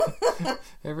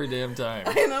Every damn time.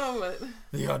 I know, but...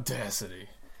 The audacity.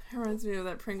 It reminds me of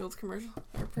that Pringles commercial.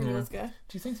 Or Pringles guy.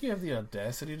 Do you think you have the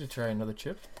audacity to try another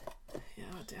chip? Yeah,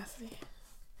 audacity.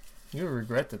 You would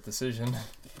regret that decision.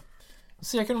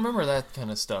 See, I can remember that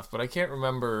kind of stuff, but I can't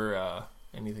remember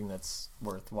anything that's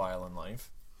worthwhile in life.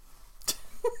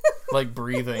 Like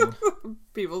breathing.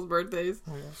 People's birthdays.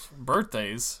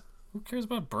 Birthdays? Who cares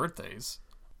about birthdays?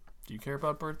 Do you care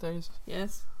about birthdays?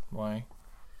 Yes. Why?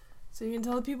 So you can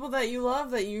tell the people that you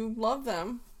love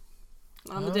them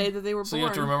on the day that they were born. So you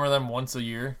have to remember them once a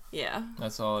year? Yeah.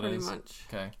 That's all it is? Pretty much.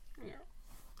 Okay. Yeah.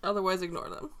 Otherwise, ignore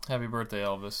them. Happy birthday,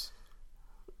 Elvis.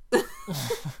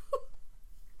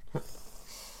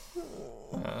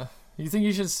 You think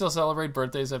you should still celebrate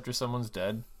birthdays after someone's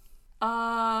dead?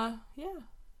 Yeah.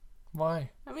 Why?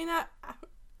 I mean,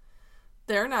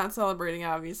 they're not celebrating,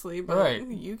 obviously, but right.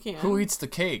 You can. Who eats the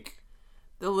cake?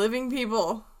 The living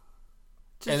people.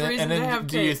 Just And then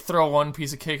do you throw one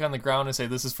piece of cake on the ground and say,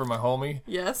 "This is for my homie"?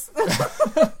 Yes.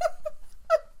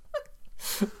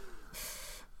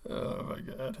 Oh my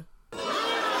god.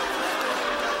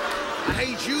 I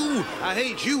hate you. I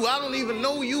hate you. I don't even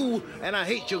know you, and I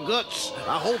hate your guts.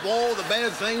 I hope all the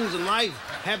bad things in life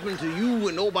happen to you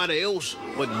and nobody else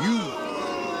but you.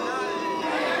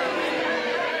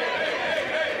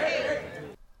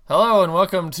 Hello and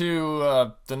welcome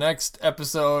to the next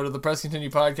episode of the Press Continue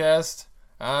podcast.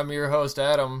 I'm your host,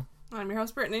 Adam. I'm your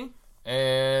host, Brittany.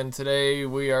 And today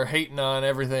we are hating on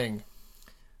everything.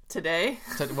 Today?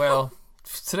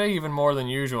 Today even more than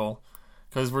usual.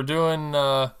 Because we're doing,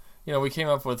 we came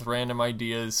up with random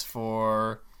ideas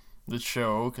for the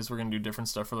show, because we're going to do different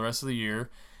stuff for the rest of the year.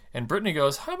 And Brittany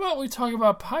goes, how about we talk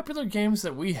about popular games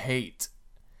that we hate?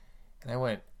 And I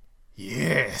went,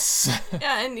 yes.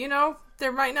 Yeah, and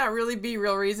there might not really be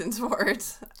real reasons for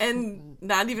it. And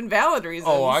not even valid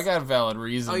reasons. Oh, I got valid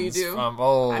reasons. Oh, you do?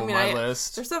 My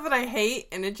list. There's stuff that I hate,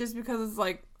 and it's just because it's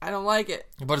like, I don't like it.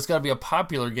 But it's got to be a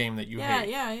popular game that you hate.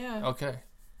 Yeah. Okay.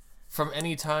 From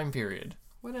any time period.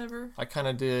 Whatever. I kind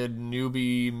of did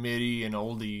newbie, midi, and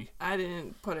oldie. I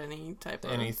didn't put any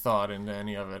thought into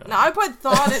any of it. No, I put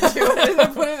thought into it. I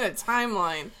didn't put it in a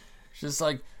timeline. It's just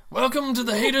like, welcome to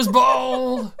the Haters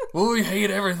Ball, where we hate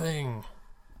everything.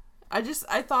 I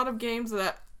thought of games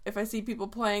that if I see people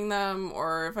playing them,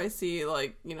 or if I see,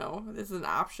 this is an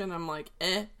option, I'm like,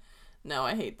 no,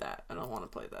 I hate that. I don't want to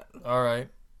play that. All right.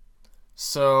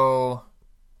 So,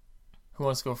 who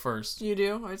wants to go first? You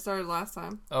do. I started last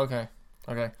time. Okay.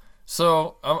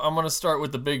 So, I'm going to start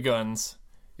with the big guns.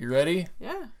 You ready?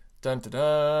 Yeah. Dun dun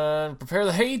dun. Prepare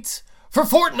the hate for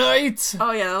Fortnite!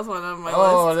 Oh, yeah, that was one on my list.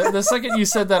 Oh, the second you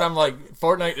said that, I'm like,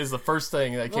 Fortnite is the first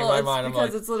thing that came to my mind. I'm like,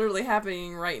 because it's literally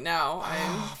happening right now.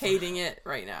 I'm hating it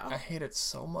right now. I hate it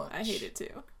so much. I hate it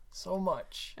too. So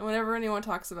much. And whenever anyone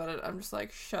talks about it, I'm just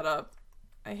like, shut up.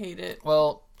 I hate it.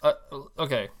 Well,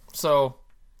 okay. So,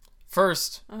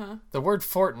 first, the word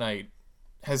Fortnite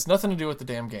has nothing to do with the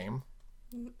damn game.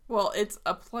 Well, it's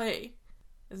a play,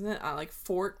 isn't it? Like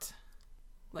fort.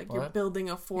 Like what? You're building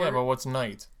a fort. Yeah, but what's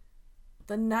night?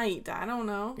 The night. I don't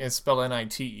know. It's spelled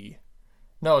N-I-T-E.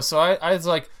 No, so I was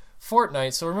like,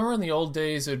 Fortnite. So remember in the old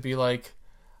days, it would be like,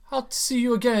 I'll see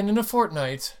you again in a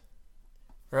fortnight.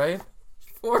 Right?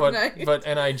 Fortnite. But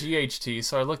N-I-G-H-T.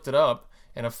 So I looked it up,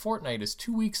 and a fortnight is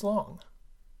 2 weeks long.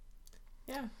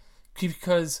 Yeah.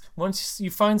 Because once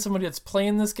you find somebody that's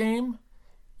playing this game,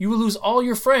 you will lose all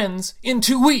your friends in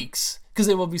 2 weeks. Because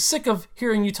they will be sick of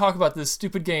hearing you talk about this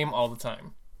stupid game all the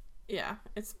time. Yeah,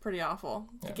 it's pretty awful.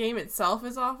 The game itself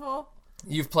is awful.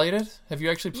 You've played it? Have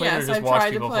you actually played it or just I've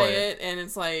watched people play it? Yes, I've tried to play it, and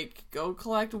it's like, go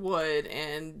collect wood,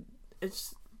 and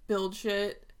it's build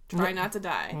shit, try not to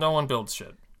die. No one builds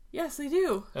shit. Yes, they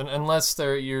do. Unless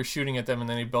you're shooting at them and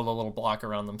then they build a little block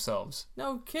around themselves.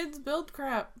 No, kids build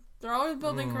crap. They're always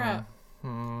building crap.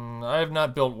 I have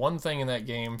not built one thing in that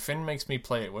game. Finn makes me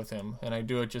play it with him, and I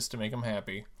do it just to make him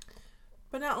happy.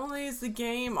 But not only is the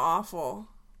game awful,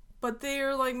 but they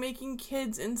are like making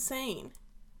kids insane.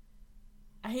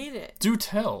 I hate it. Do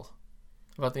tell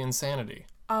about the insanity.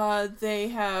 They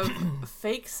have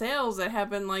fake sales that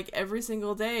happen like every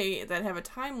single day that have a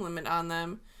time limit on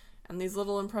them. And these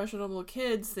little impressionable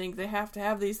kids think they have to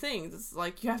have these things. It's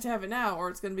like, you have to have it now or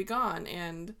it's going to be gone.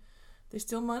 And they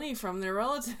steal money from their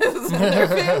relatives and their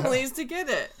families to get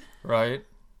it. Right.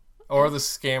 Or the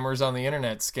scammers on the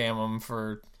internet scam them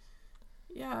for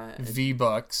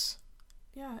V-Bucks.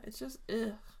 Yeah, it's just,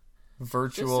 ugh.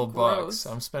 Virtual bucks.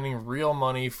 I'm spending real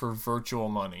money for virtual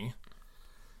money.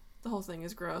 The whole thing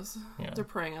is gross. Yeah. They're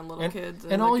preying on little kids,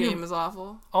 and the game is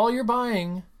awful. All you're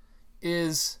buying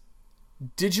is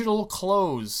digital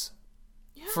clothes.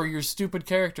 for your stupid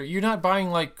character. You're not buying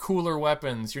like cooler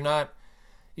weapons. You're not.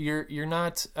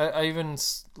 I even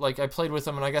like I played with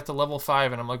him and I got to level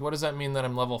 5 and I'm like, what does that mean that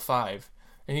I'm level 5?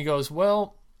 And he goes,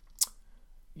 well,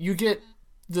 you get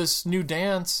this new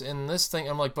dance and this thing.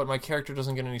 I'm like, but my character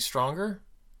doesn't get any stronger.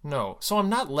 No, so I'm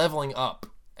not leveling up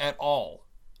at all.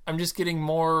 I'm just getting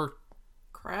more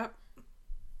crap.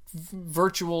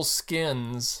 Virtual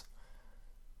skins.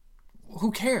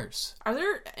 Who cares? Are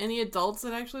there any adults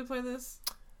that actually play this?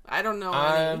 I don't know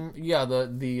any. Yeah,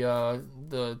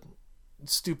 the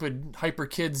stupid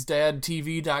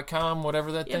hyperkidsdadtv.com,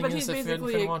 whatever that thing but is he's that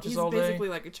Finn watches all day. He's basically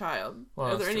like a child. Well,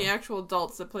 Are there any true. actual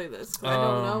adults that play this? 'Cause I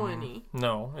don't know any.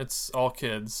 No, it's all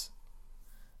kids.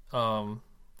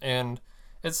 And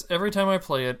it's every time I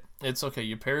play it, it's okay.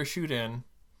 You parachute in,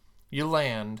 you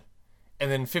land, and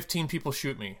then 15 people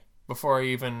shoot me before I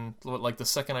even, like, the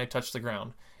second I touch the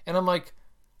ground. And I'm like,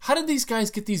 how did these guys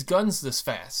get these guns this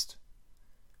fast?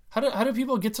 How do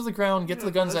people get to the ground, get to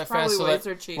the guns that fast, so that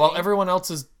while everyone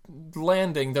else is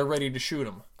landing, they're ready to shoot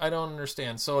them? I don't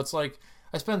understand. So it's like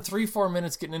I spend 3-4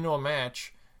 minutes getting into a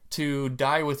match to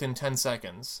die within 10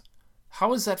 seconds.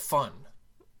 How is that fun?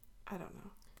 I don't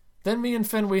know. Then me and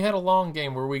Finn, we had a long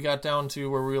game where we got down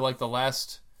to where we were like in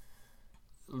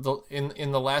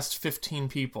the last 15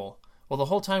 people. Well, the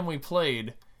whole time we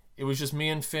played, it was just me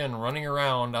and Finn running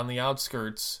around on the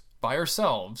outskirts by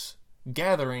ourselves,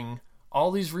 gathering all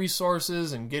these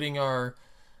resources and getting our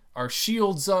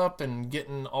shields up and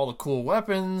getting all the cool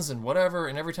weapons and whatever.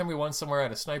 And every time we went somewhere, I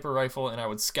had a sniper rifle and I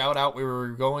would scout out where we were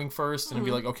going first and it'd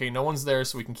be like, okay, no one's there,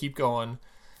 so we can keep going.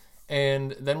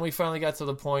 And then we finally got to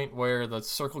the point where the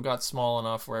circle got small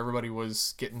enough where everybody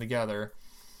was getting together.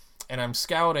 And I'm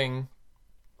scouting,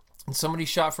 and somebody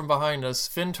shot from behind us.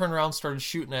 Finn turned around, started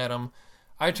shooting at him.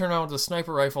 I turned around with the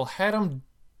sniper rifle, had him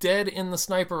dead in the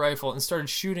sniper rifle, and started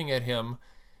shooting at him.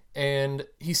 And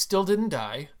he still didn't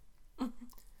die.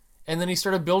 And then he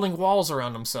started building walls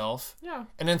around himself. Yeah.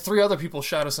 And then 3 other people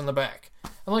shot us in the back.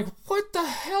 I'm like, what the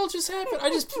hell just happened? I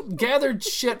just gathered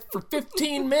shit for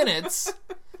 15 minutes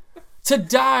to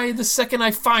die the second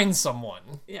I find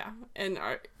someone. Yeah, and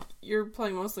you're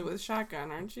playing mostly with shotgun,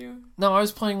 aren't you? No, I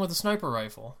was playing with a sniper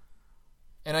rifle.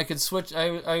 And I could switch.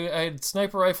 I had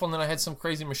sniper rifle and then I had some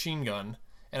crazy machine gun.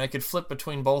 And I could flip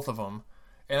between both of them.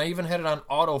 And I even had it on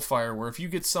auto fire where if you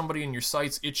get somebody in your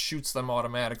sights, it shoots them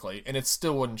automatically. And it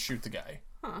still wouldn't shoot the guy.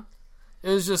 Huh. It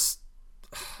was just...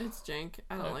 It's jank.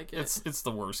 I don't like it. It's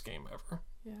the worst game ever.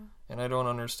 Yeah. And I don't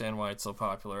understand why it's so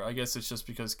popular. I guess it's just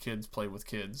because kids play with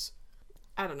kids.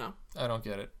 I don't know. I don't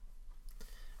get it.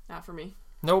 Not for me.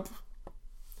 Nope.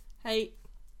 Hate.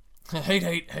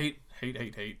 Hate.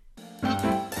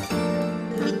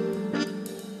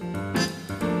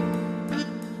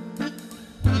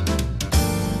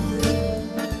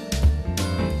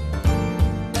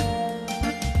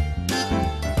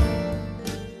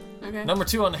 Okay. Number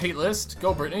 2 on the hate list.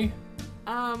 Go, Brittany.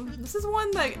 This is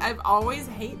one that I've always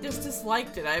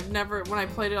disliked it. I've never, when I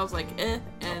played it, I was like, and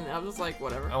I was like,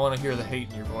 whatever. I want to hear the hate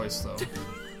in your voice, though.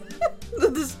 The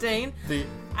disdain.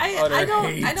 I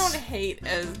don't hate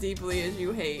as deeply as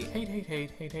you hate.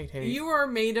 Hate. You are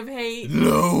made of hate.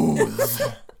 Loathe.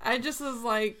 I just was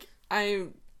like,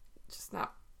 I'm just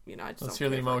not, I just Let's don't hear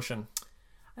the care for it. emotion.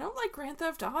 I don't like Grand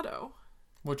Theft Auto.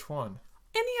 Which one?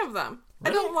 Any of them.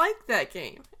 Really? I don't like that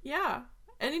game. Yeah.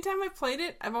 Anytime I've played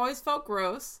it, I've always felt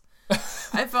gross.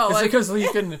 I felt Is like... it because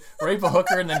you can rape a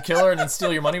hooker and then kill her and then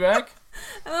steal your money back?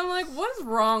 And I'm like, what is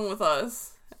wrong with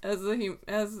us as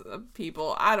a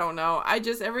people? I don't know.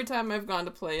 Every time I've gone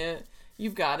to play it,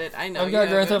 you've got it. I know I've got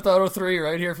Grand Theft Auto 3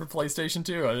 right here for PlayStation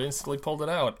 2. I instantly pulled it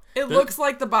out. It looks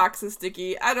like the box is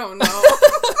sticky. I don't know.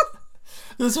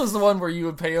 This was the one where you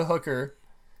would pay a hooker,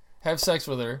 have sex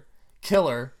with her, kill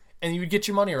her, and you would get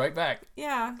your money right back.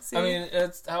 Yeah. See, I mean,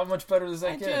 it's how much better does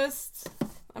that get?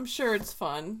 I'm sure it's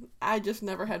fun. I just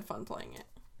never had fun playing it.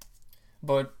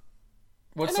 But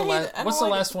what's the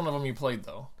last one of them you played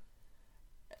though?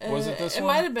 Was it this one? It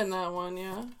might have been that one.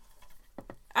 Yeah.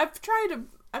 I've tried.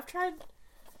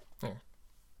 Here.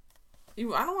 I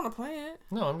don't want to play it.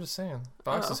 No, I'm just saying.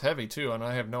 Box is heavy too, and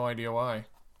I have no idea why.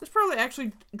 There's probably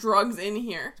actually drugs in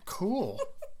here. Cool.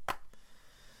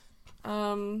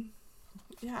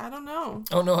 Yeah, I don't know.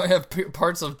 Oh no, I have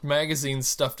parts of magazines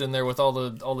stuffed in there with all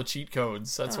the cheat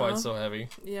codes. That's why it's so heavy.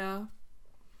 Yeah.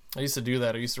 I used to do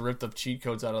that. I used to rip the cheat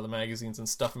codes out of the magazines and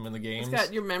stuff them in the games. It's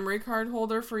got your memory card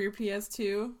holder for your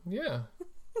PS2. Yeah.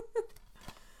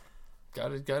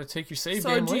 Gotta take your save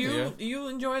game with you. So you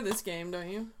enjoy this game, don't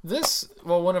you?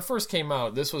 When it first came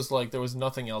out, this was like, there was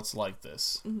nothing else like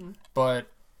this. Mm-hmm. But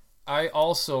I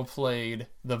also played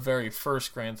the very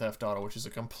first Grand Theft Auto, which is a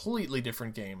completely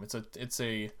different game. It's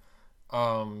a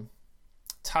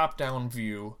top-down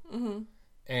view,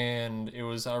 and it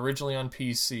was originally on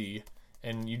PC,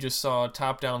 and you just saw a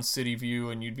top-down city view,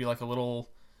 and you'd be like a little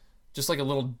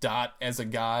dot as a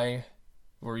guy,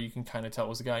 where you can kind of tell it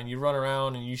was a guy, and you'd run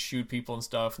around and you shoot people and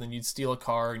stuff, and then you'd steal a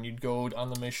car and you'd go on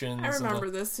the missions. I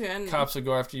remember this too. And cops would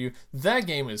go after you. That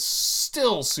game is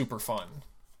still super fun.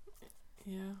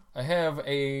 yeah. I have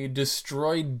a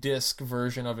destroyed disc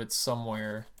version of it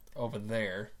somewhere over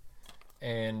there,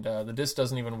 and the disc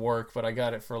doesn't even work, but I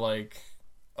got it for like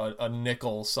a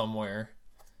nickel somewhere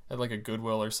at like a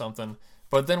Goodwill or something.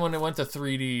 But then when it went to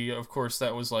 3D, of course,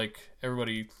 that was like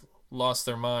everybody lost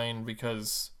their mind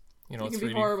because, you know, It can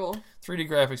be horrible. 3D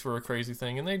graphics were a crazy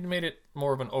thing, and they made it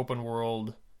more of an open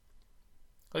world.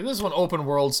 Like, this is when open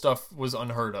world stuff was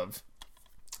unheard of.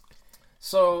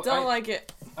 So Don't like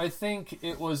it. I think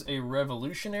it was a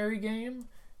revolutionary game.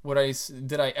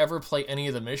 Did I ever play any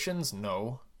of the missions?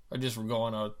 No. I just would go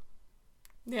on a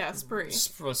Yeah, spree.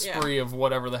 spree of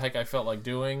whatever the heck I felt like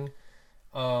doing.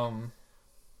 So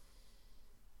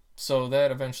that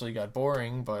eventually got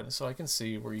boring, but so I can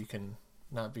see where you can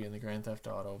not be in the Grand Theft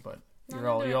Auto, but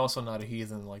you're also not a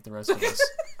heathen like the rest of us.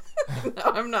 No,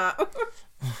 I'm not.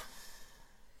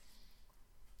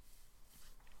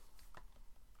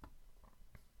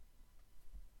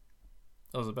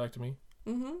 Oh, is it back to me?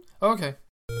 Mm-hmm. Okay.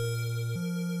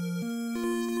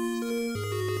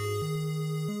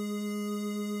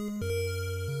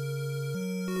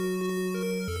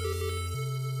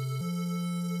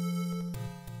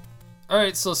 All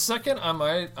right, so second on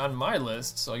my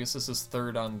list, so I guess this is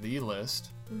third on the list,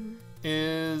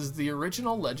 is the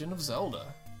original Legend of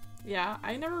Zelda. Yeah,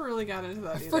 I never really got into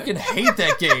that I either. freaking hate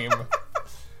that game.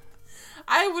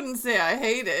 I wouldn't say I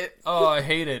hate it. Oh, I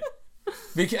hate it.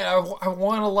 Because I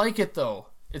want to like it, though.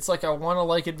 It's like I want to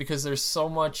like it because there's so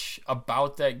much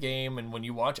about that game, and when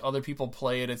you watch other people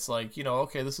play it, it's like, you know,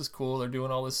 okay, this is cool. They're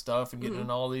doing all this stuff and getting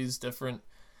in all these different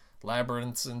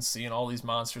labyrinths and seeing all these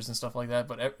monsters and stuff like that.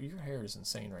 But your hair is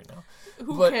insane right now.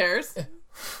 Who cares?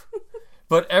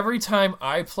 But every time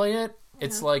I play it,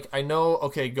 it's like, I know,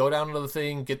 okay, go down to the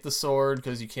thing, get the sword,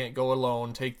 because you can't go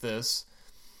alone, take this.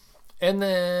 And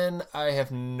then I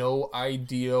have no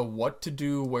idea what to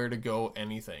do, where to go,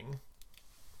 anything.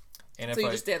 And So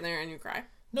you just stand there and you cry?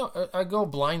 No, I go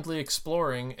blindly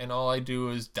exploring, and all I do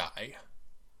is die.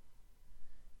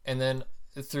 And then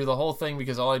through the whole thing,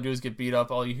 because all I do is get beat up,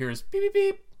 all you hear is beep,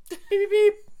 beep, beep, beep, beep,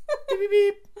 beep, beep, beep,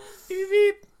 beep, beep,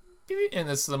 beep, beep, and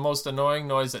it's the most annoying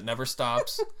noise that never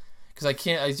stops. Because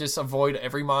I just avoid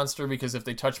every monster, because if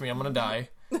they touch me, I'm going to die.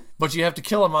 But you have to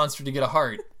kill a monster to get a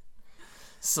heart.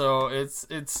 So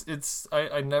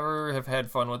I never have had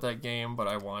fun with that game, but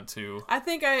I want to. I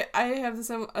think I have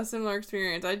a similar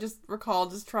experience. I just recall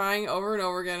just trying over and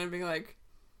over again and being like,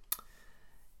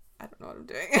 I don't know what I'm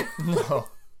doing. No.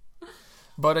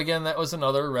 But again, that was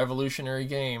another revolutionary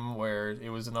game where it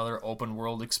was another open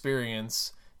world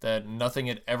experience that nothing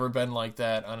had ever been like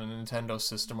that on a Nintendo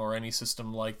system or any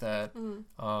system like that.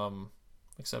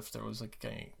 Except there was like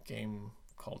a game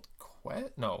called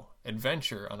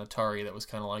Adventure on Atari that was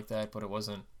kind of like that, but it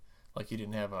wasn't like you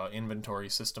didn't have an inventory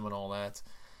system and all that.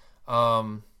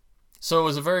 So it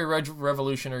was a very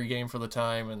revolutionary game for the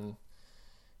time, and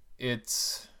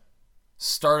it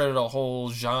started a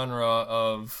whole genre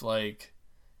of like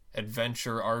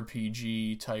adventure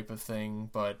RPG type of thing,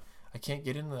 but I can't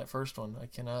get into that first one. I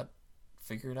cannot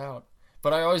figure it out.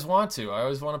 But I always want to. I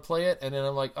always want to play it, and then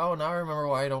I'm like, oh, now I remember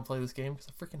why I don't play this game, because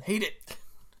I freaking hate it.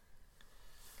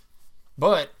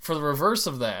 But for the reverse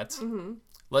of that,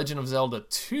 Legend of Zelda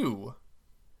 2...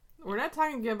 We're not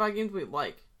talking about games we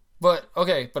like. But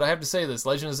I have to say this.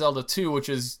 Legend of Zelda 2, which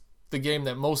is the game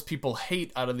that most people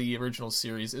hate out of the original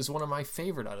series, is one of my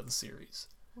favorite out of the series.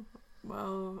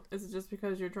 Well, is it just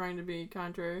because you're trying to be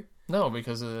contrary? No,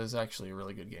 because it is actually a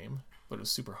really good game, but it was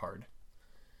super hard.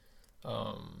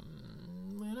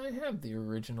 And I have the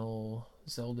original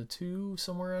Zelda 2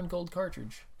 somewhere on gold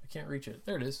cartridge. I can't reach it.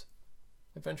 There it is.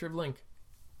 Adventure of Link.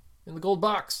 In the gold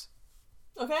box.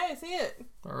 Okay, I see it.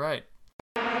 All right.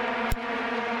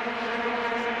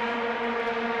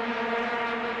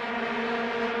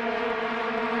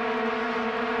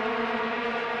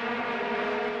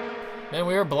 Man,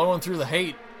 we are blowing through the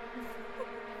hate.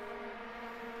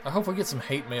 I hope we get some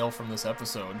hate mail from this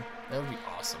episode. That would be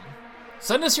awesome.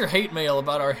 Send us your hate mail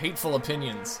about our hateful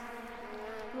opinions.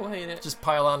 We'll hate it. Just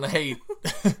pile on the hate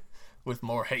with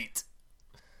more hate.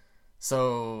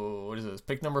 So, what is this?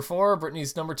 Pick number 4,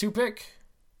 Brittany's number 2 pick?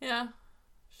 Yeah,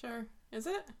 sure. Is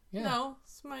it? Yeah. No,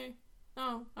 it's my...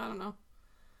 Oh, I don't know.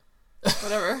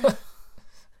 Whatever.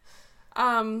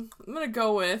 I'm gonna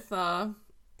go with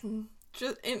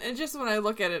just when I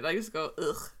look at it, I just go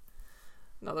ugh.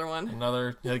 Another one.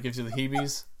 Another that gives you the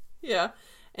heebies. Yeah.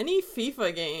 Any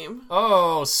FIFA game.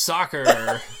 Oh,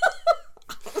 soccer.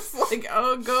 It's like,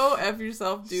 oh, go F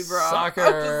yourself, dude, bro. Soccer.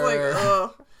 I'm just like,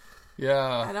 ugh. I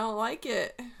Yeah. don't like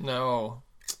it. No.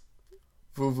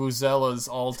 Vuvuzelas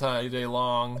all day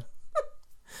long.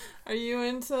 Are you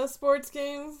into sports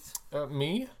games?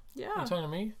 Me? Yeah. You talking to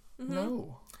me? Mm-hmm.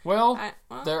 No. Well,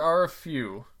 Well, there are a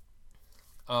few.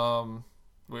 I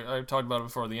talked about it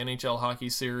before. The NHL hockey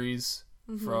series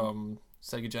from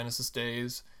Sega Genesis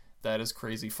days. That is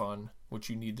crazy fun, which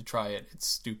you need to try it. It's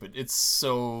stupid. It's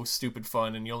so stupid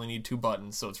fun, and you only need 2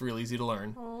 buttons, so it's real easy to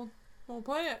learn. we'll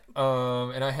play it.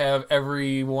 And I have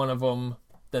every one of them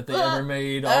that they ever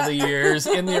made all the years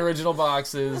in the original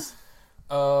boxes.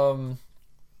 That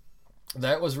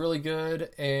was really good.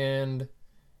 And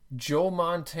Joe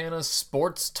Montana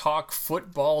Sports Talk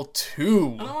Football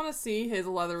 2. I don't want to see his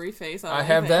leathery face on I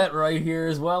have that right here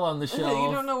as well on the shelf.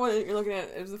 You don't know what you're looking at.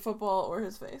 Is it football or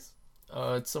his face?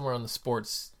 It's somewhere on the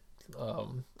sports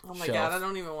Oh my shelf. god, I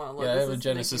don't even want to look. Yeah, I This have a is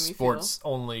Genesis making me Sports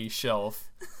only shelf.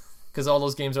 Because all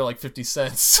those games are like 50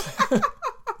 cents.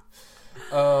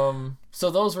 So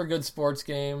those were good sports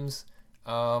games.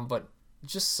 But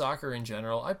just soccer in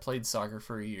general. I played soccer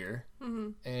for a year.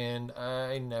 And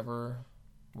I never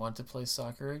want to play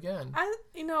soccer again.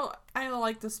 I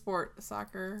like the sport,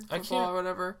 soccer, I football, can't- or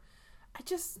whatever. I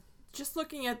just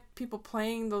looking at people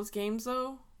playing those games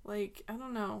though, like, I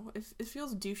don't know, it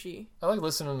feels douchey. I like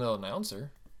listening to the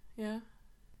announcer. Yeah.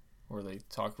 Where they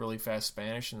talk really fast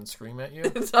Spanish and scream at you.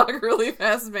 Talk really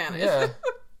fast Spanish. Yeah.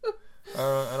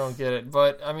 I don't get it.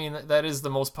 But, I mean, that is the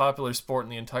most popular sport in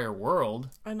the entire world.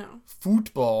 I know.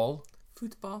 Football.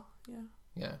 Football. Yeah.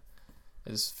 Yeah.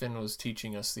 As Finn was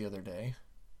teaching us the other day.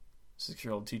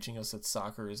 6-year-old teaching us that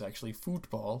soccer is actually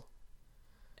football.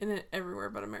 And it everywhere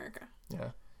but America.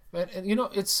 Yeah. And you know,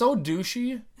 it's so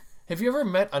douchey. Have you ever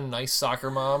met a nice soccer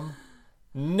mom?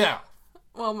 No.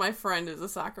 Well, my friend is a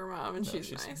soccer mom, and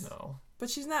she's nice. No. But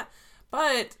she's not.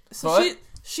 But But-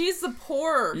 she's the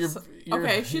poor. You're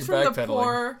okay, she's from the backpedaling.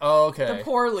 poor. Oh, okay. The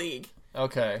poor league.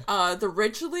 Okay. The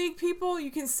rich league people,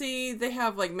 you can see they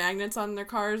have like magnets on their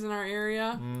cars in our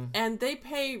area, and they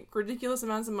pay ridiculous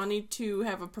amounts of money to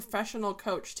have a professional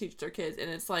coach teach their kids, and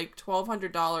it's like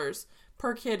 $1,200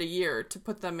 per kid a year to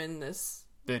put them in this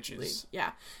Bitches. league.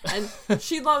 Yeah, and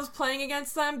she loves playing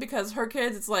against them because her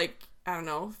kids, it's like, I don't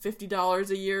know, $50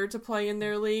 a year to play in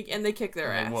their league, and they kick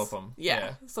their And ass. they whoop 'em. Yeah.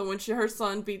 Yeah. So when her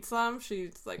son beats them,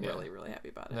 she's like really, really happy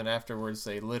about it. And then afterwards,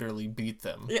 they literally beat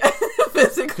them. Yeah,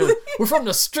 physically. We're from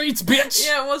the streets, bitch!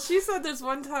 Yeah, well, she said there's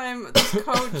one time this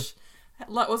coach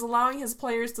was allowing his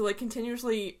players to like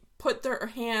continuously put their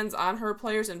hands on her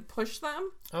players and push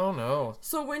them. Oh, no.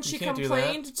 So when she can't do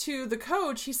complained to the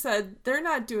coach, he said, they're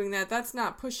not doing that. That's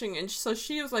not pushing. And so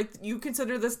she was like, you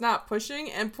consider this not pushing?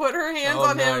 And put her hands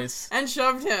on nice. him and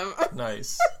shoved him.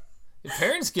 Nice. The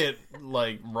parents get,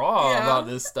 like, raw Yeah. about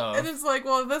this stuff. And it's like,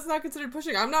 well, that's not considered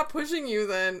pushing. I'm not pushing you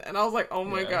then. And I was like, oh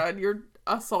my Yeah. God, you're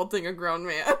assaulting a grown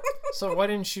man. So why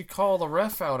didn't she call the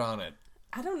ref out on it?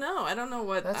 I don't know. I don't know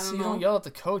what. I don't You know. don't yell at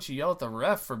the coach, you yell at the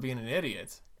ref for being an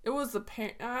idiot. It was the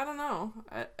parent. I don't know.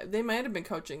 They might have been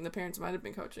coaching. The parents might have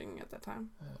been coaching at that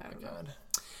time. I don't know. God.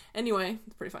 Anyway,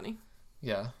 it's pretty funny.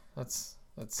 Yeah, that's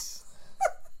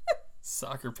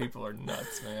soccer people are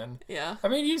nuts, man. Yeah. I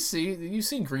mean, you've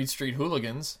seen Green Street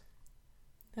Hooligans.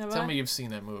 Have Tell I? me you've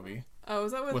seen that movie Oh,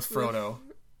 is that with Frodo.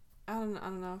 I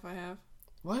don't know if I have.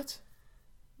 What?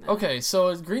 No. Okay,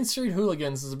 so Green Street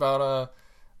Hooligans is about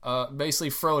basically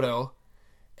Frodo,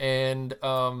 and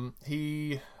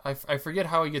I forget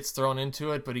how he gets thrown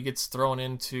into it, but he gets thrown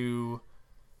into.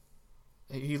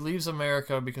 He leaves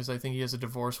America because I think he has a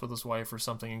divorce with his wife or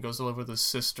something, and goes to live with his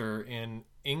sister in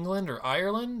England or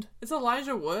Ireland. It's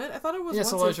Elijah Wood. I thought it was.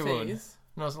 Yes, what's his Elijah Wood. face?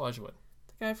 No, it's Elijah Wood.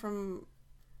 The guy from.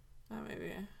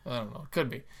 Maybe I don't know. Could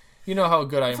be. You know how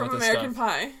good I am from with this American stuff.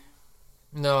 Pie.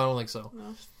 No, I don't think so.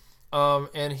 No.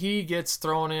 And he gets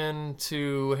thrown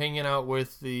into hanging out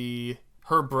with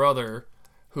her brother,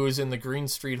 who is in the Green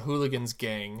Street Hooligans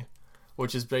gang,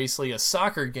 which is basically a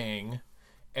soccer gang,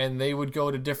 and they would go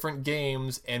to different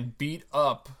games and beat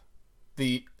up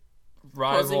the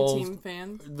rival Opposing team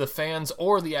fans. the fans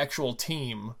or the actual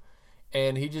team,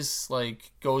 and he just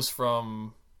like goes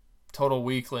from total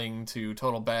weakling to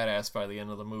total badass by the end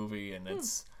of the movie, and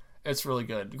it's really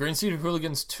good. Green Street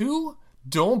Hooligans 2,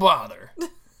 don't bother.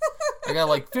 I got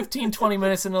like 15-20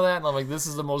 minutes into that, and I'm like, this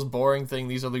is the most boring thing.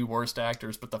 These are the worst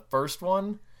actors, but the first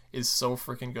one is so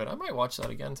freaking good. I might watch that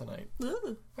again tonight.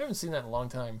 Ooh. I haven't seen that in a long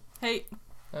time. Hey,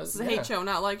 It's a hate show,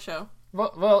 not like show.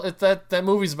 Well, that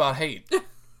movie's about hate.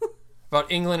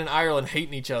 About England and Ireland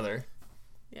hating each other.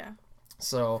 Yeah.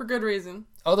 So For good reason.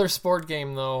 Other sport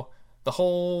game, though, the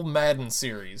whole Madden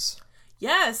series.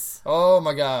 Yes. Oh,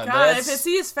 my God. God, if I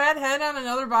see his fat head on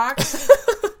another box.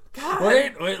 God.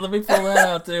 Wait, let me pull that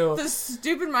out, too. The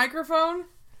stupid microphone.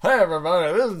 Hey,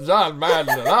 everybody, this is John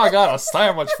Madden, and I got a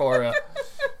sandwich for you.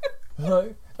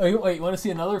 Wait, you want to see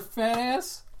another fat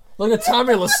ass? Look at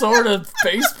Tommy Lasorda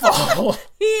baseball.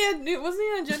 Wasn't he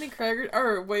on Jenny Craig?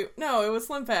 Or wait, no, it was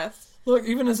Slim Fast. Look,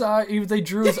 even his eye, they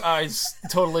drew his eyes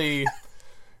totally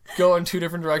go in two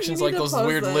different directions like those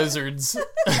weird lizards.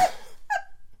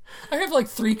 I have like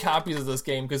 3 copies of this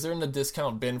game because they're in the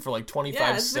discount bin for like 25 cents.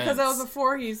 Yeah, it's because that was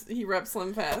before he repped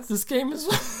Slim Fast. This game is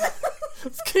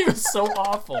so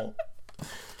awful.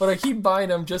 But I keep buying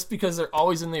them just because they're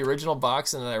always in the original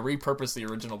box, and then I repurpose the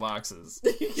original boxes.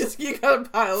 you got a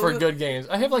pile for good games.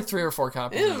 I have like 3 or 4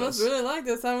 copies. I must really like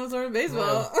this Tommy Lasorda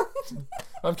baseball. Yeah.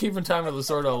 I'm keeping Tommy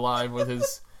Lasorda alive with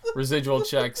his residual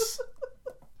checks.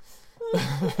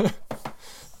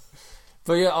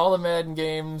 But yeah, all the Madden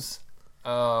games.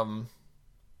 Everyone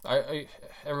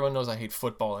knows I hate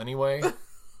football anyway.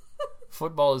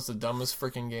 Football is the dumbest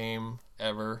freaking game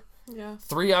ever. Yeah.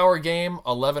 3-hour game,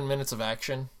 11 minutes of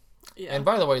action. Yeah. And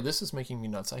by the way, this is making me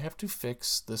nuts. I have to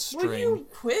fix this string. Will you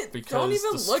quit? Don't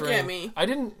even look at me. I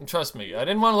didn't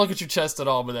want to look at your chest at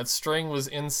all, but that string was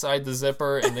inside the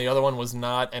zipper and the other one was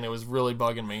not, and it was really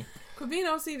bugging me. Could be an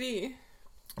OCD.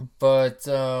 But,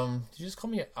 did you just call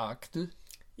me an oct?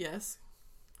 Yes.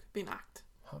 Could be an oct.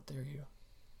 How dare you?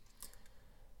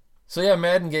 So yeah,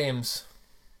 Madden games.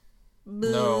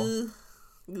 No.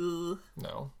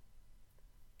 No.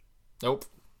 Nope.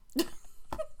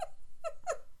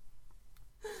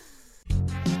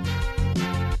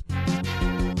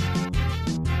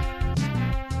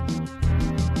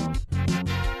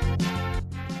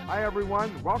 Hi,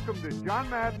 everyone. Welcome to John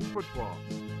Madden Football.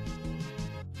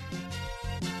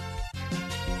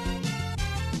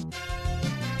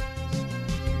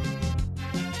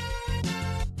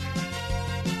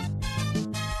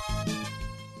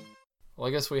 Well,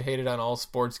 I guess we hated on all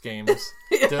sports games.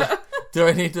 Yeah. Do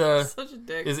I need to... Such a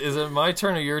dick. Is it my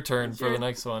turn or your turn for the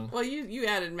next one? Well, you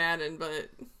added Madden, but...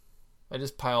 I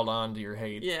just piled on to your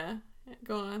hate. Yeah.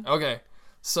 Go on. Okay.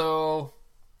 So,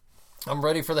 I'm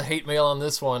ready for the hate mail on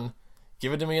this one.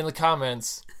 Give it to me in the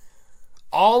comments.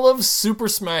 All of Super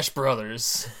Smash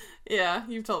Brothers. Yeah,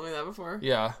 you've told me that before.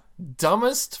 Yeah.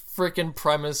 Dumbest freaking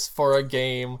premise for a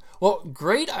game. Well,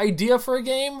 great idea for a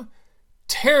game.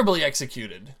 Terribly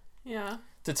executed. Yeah.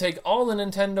 To take all the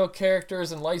Nintendo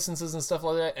characters and licenses and stuff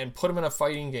like that and put them in a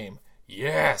fighting game.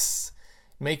 Yes!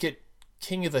 Make it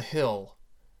King of the Hill.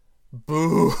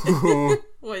 Boo!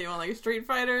 What, you want like a Street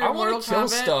Fighter? I want to kill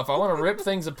stuff. I want to rip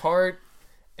things apart.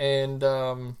 And,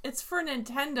 It's for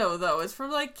Nintendo, though. It's for,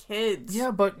 like, kids. Yeah,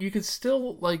 but you could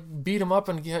still, like, beat them up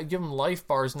and give them life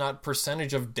bars, not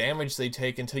percentage of damage they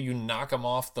take until you knock them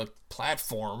off the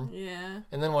platform. Yeah.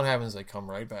 And then what happens? They come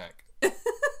right back.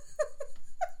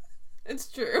 It's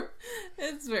true.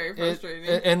 It's very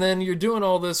frustrating. And then you're doing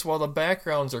all this while the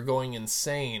backgrounds are going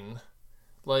insane.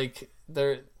 Like,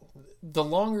 the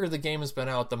longer the game has been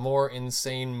out, the more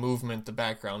insane movement the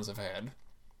backgrounds have had.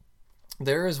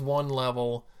 There is one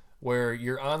level where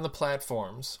you're on the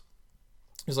platforms.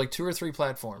 There's like 2 or 3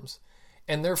 platforms.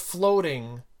 And they're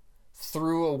floating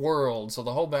through a world. So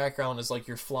the whole background is like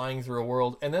you're flying through a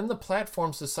world. And then the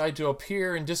platforms decide to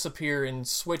appear and disappear and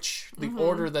switch the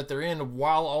order that they're in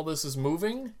while all this is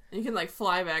moving. You can, like,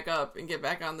 fly back up and get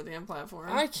back on the damn platform.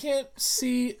 I can't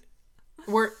see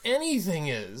where anything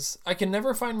is. I can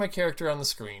never find my character on the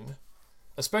screen.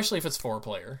 Especially if it's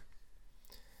 4-player.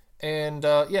 And,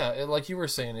 yeah, like you were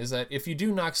saying, is that if you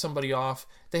do knock somebody off,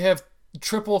 they have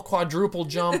triple, quadruple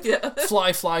jump,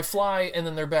 fly, and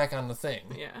then they're back on the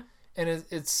thing. Yeah. And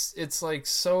it's like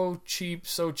so cheap,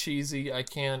 so cheesy, I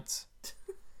can't...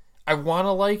 I want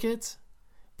to like it,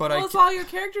 but it's all your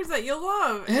characters that you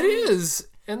love. It is!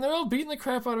 And they're all beating the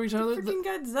crap out of each other. Freaking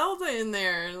got Zelda in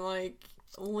there, and, like,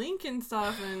 Link and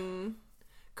stuff, and...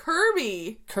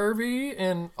 Kirby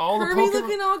and all the Pokemon,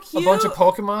 looking all cute. A bunch of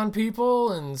Pokemon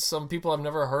people and some people I've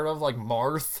never heard of, like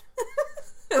Marth.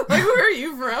 Like, where are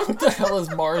you from? What the hell is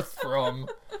Marth from?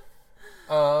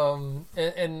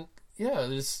 And yeah,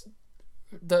 just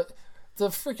the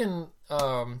freaking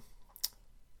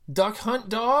Duck Hunt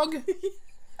dog.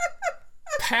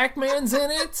 Pac-Man's in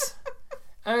it.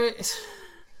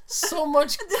 So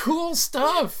much cool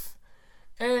stuff.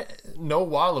 No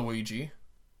Waluigi.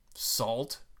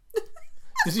 Salt.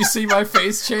 Did you see my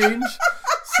face change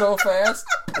so fast?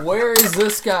 Where is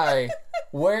this guy?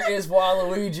 Where is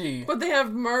Waluigi? But they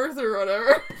have Mirth or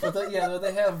whatever. But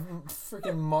they have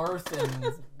freaking Marth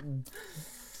and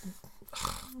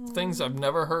things I've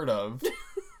never heard of.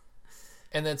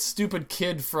 And that stupid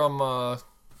kid from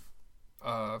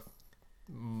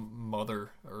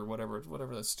Mother or whatever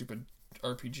that stupid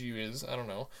RPG is. I don't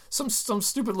know. Some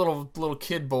stupid little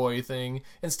kid boy thing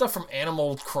and stuff from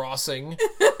Animal Crossing.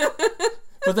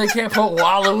 But they can't put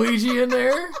Waluigi in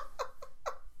there?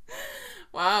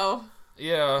 Wow.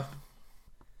 Yeah.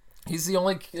 He's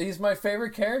my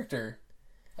favorite character.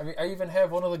 I mean, I even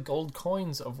have one of the gold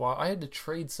coins of I had to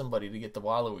trade somebody to get the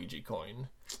Waluigi coin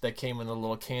that came in the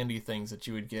little candy things that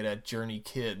you would get at Journey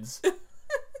Kids.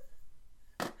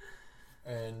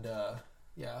 And,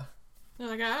 yeah. You're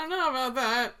like, I don't know about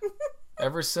that.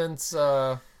 Ever since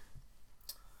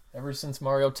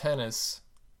Mario Tennis,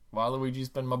 Waluigi's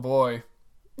been my boy.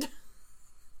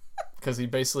 Because he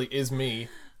basically is me.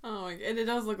 Oh, and it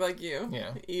does look like you.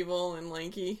 Yeah. Evil and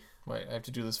lanky. Wait, I have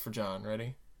to do this for John.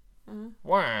 Ready? Uh-huh.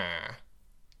 Wah!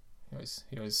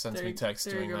 He always sends me texts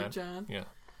there doing you go, that. John. Yeah.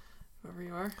 Whoever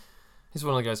you are. He's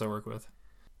one of the guys I work with.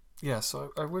 Yeah,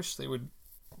 so I wish they would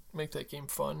make that game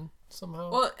fun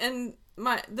somehow. Well, and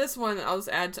this one I'll just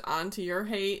add onto your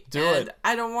hate. Do and it.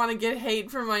 I don't want to get hate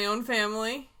from my own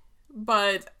family,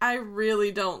 but I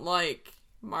really don't like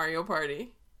Mario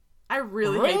Party. I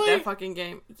really hate that fucking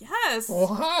game. Yes.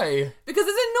 Why? Because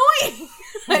it's annoying.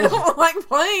 I don't like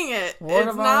playing it. What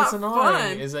it's about not it's annoying?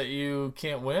 fun. Is that you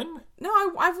can't win? No,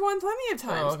 I've won plenty of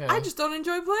times. Oh, okay. I just don't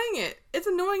enjoy playing it. It's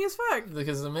annoying as fuck.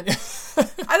 Because the mini.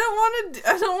 I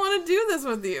don't want to do this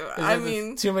with you. I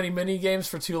mean, too many mini games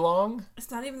for too long. it's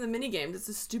not even the mini games. It's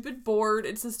a stupid board.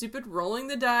 It's a stupid rolling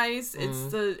the dice.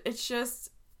 It's just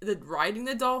the riding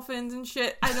the dolphins and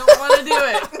shit. I don't want to do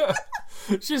it.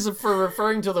 She's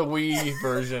referring to the Wii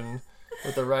version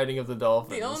with the riding of the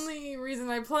dolphins. The only reason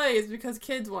I play is because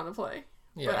kids want to play.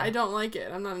 Yeah. But I don't like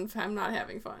it. I'm not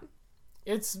having fun.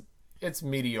 It's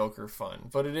mediocre fun,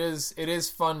 but it is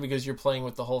fun because you're playing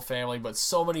with the whole family. But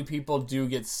so many people do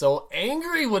get so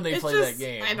angry when they play that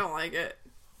game. I don't like it.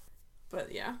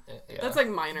 But yeah, Yeah. that's like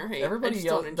minor hate. Everybody I just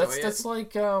yells. don't enjoy it. That's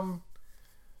like a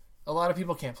lot of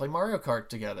people can't play Mario Kart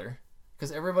together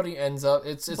because everybody ends up.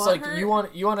 It's like Butthurt?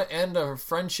 you want to end a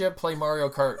friendship, play Mario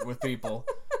Kart with people.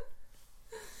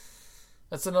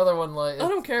 That's another one. Like I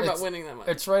don't care about winning that much.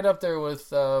 It's right up there with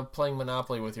playing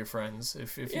Monopoly with your friends.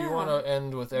 If Yeah. you want to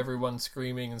end with everyone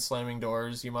screaming and slamming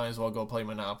doors, you might as well go play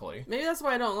Monopoly. Maybe that's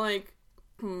why I don't like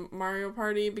Mario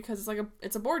Party, because it's like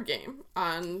it's a board game.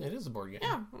 It is a board game.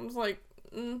 Yeah, I'm just like,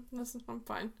 I'm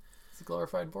fine. It's a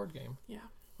glorified board game. Yeah,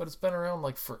 But it's been around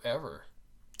like forever.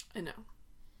 I know.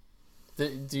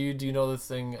 Do you know the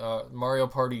thing Mario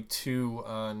Party 2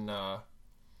 on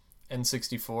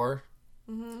N64?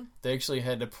 Mm-hmm. They actually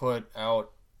had to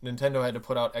Nintendo had to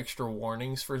put out extra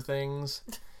warnings for things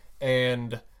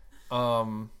and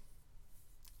offer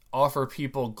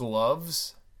people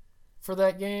gloves for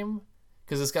that game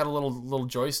because it's got a little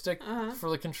joystick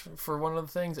for one of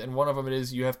the things, and one of them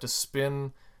is you have to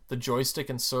spin the joystick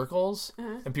in circles,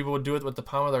 and people would do it with the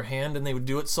palm of their hand, and they would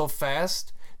do it so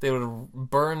fast they would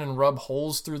burn and rub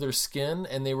holes through their skin,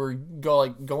 and they were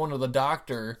going to the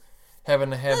doctor having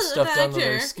to have stuff done to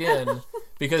their skin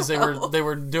because they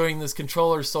were doing this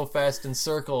controller so fast in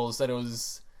circles that it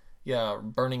was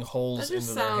burning holes That just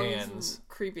into their sounds hands.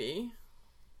 creepy.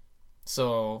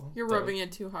 So You're rubbing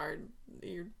it too hard.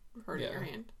 You're hurting your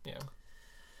hand. Yeah.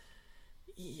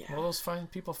 Yeah. Well, those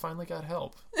people finally got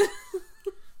help.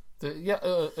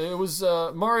 It was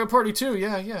Mario Party 2.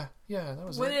 Yeah. That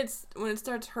was When it. it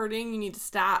starts hurting, you need to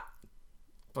stop.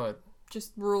 But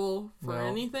Just rule for no, 'cause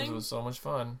anything. it was so much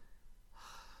fun.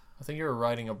 I think you were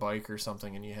riding a bike or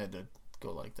something, and you had to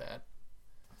go like that.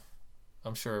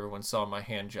 I'm sure everyone saw my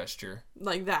hand gesture.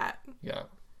 Like that. Yeah.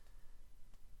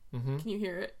 Mm-hmm. Can you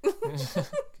hear it?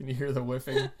 Can you hear the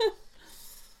whiffing?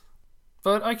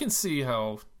 But I can see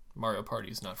how Mario Party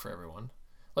is not for everyone.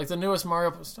 Like the newest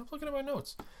Mario. Stop looking at my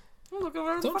notes. Look at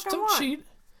whatever the fuck I Don't want. cheat.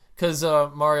 Because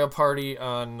Mario Party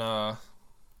on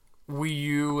Wii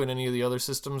U and any of the other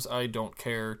systems, I don't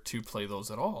care to play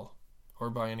those at all. Or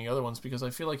buy any other ones, because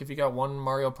I feel like if you got one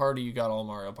Mario Party, you got all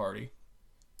Mario Party.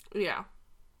 Yeah.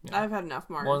 I've had enough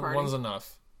Mario Party. One's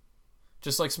enough.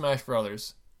 Just like Smash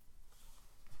Brothers.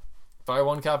 Buy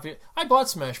one copy. I bought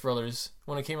Smash Brothers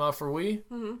when it came out for Wii.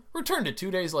 Mm-hmm. Returned it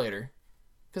 2 days later.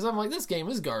 Because I'm like, this game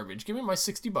is garbage. Give me my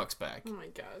 $60 back. Oh my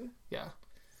god. Yeah.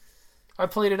 I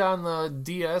played it on the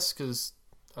DS because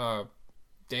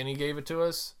Danny gave it to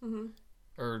us. Mm-hmm.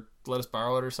 Or let us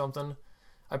borrow it or something.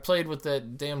 I played with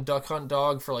that damn Duck Hunt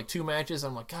dog for like 2 matches.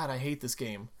 I'm like, God, I hate this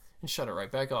game. And shut it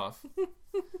right back off.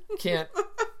 Can't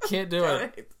Can't do God, I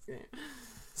it. hate this game.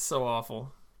 So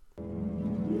awful.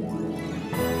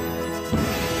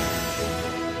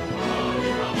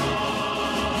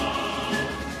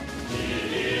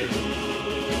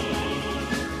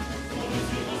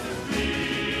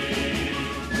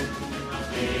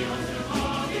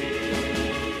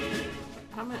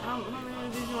 How many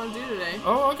of these you want to do today?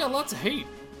 Oh, I got lots of hate.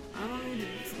 I don't need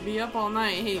to be up all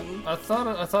night hating. I thought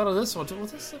of this one too. Well,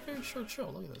 this is a very short show.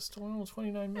 Look at this,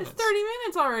 29 minutes. It's 30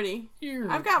 minutes already. You're...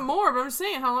 I've got more, but I'm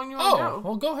saying how long you want to Oh, go.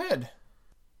 well, go ahead.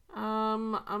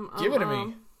 Give it to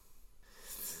me.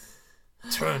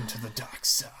 Turn to the dark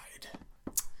side.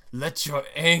 Let your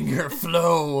anger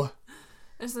flow.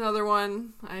 There's another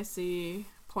one I see.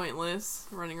 Pointless,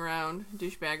 running around,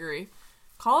 douchebaggery.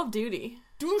 Call of Duty.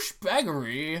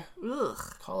 Douchebaggery.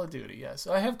 Ugh. Call of Duty, yes.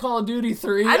 I have Call of Duty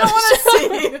 3. I don't want to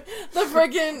see the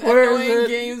freaking Where is annoying it?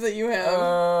 games that you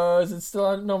have. Is it still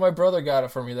on? No, my brother got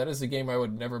it for me. That is a game I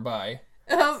would never buy.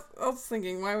 I was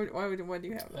thinking, why do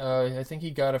you have it? I think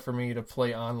he got it for me to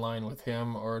play online with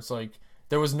him, or it's like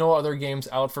there was no other games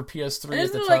out for PS3 at the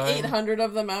Isn't time. there like 800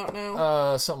 of them out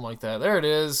now? Something like that. There it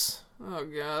is. Oh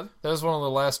god. That was one of the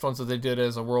last ones that they did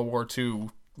as a World War II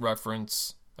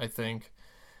reference, I think.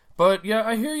 But yeah,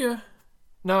 I hear you.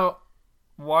 Now,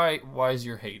 why is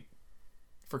your hate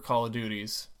for Call of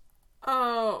Duties?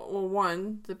 Oh, well,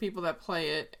 one, the people that play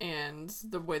it and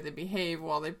the way they behave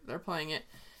while they're playing it.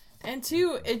 And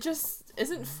two, it just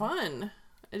isn't fun.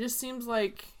 It just seems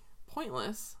like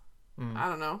pointless. I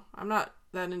don't know. I'm not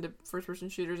that into first-person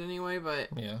shooters anyway, but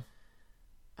Yeah.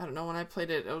 I don't know. When I played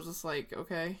it, it was just like,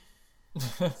 okay,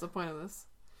 what's the point of this?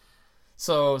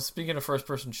 So, speaking of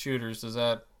first-person shooters, does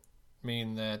that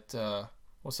mean that,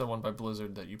 what's that one by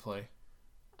Blizzard that you play?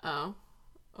 Oh,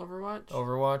 Overwatch?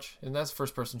 Overwatch? And that's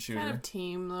first-person shooter. Kind of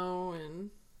team, though,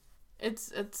 and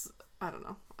it's I don't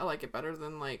know. I like it better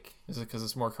than, like... Is it because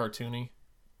it's more cartoony?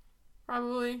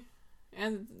 Probably.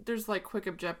 And there's, like, quick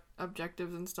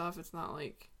objectives and stuff. It's not,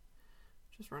 like,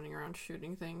 just running around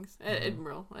shooting things. It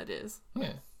is.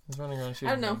 Yeah, it's running around shooting.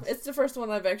 I don't know. things. It's the first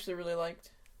one I've actually really liked.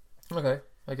 Okay,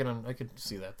 I could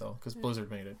see that though, because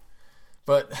Blizzard made it.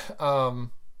 But no,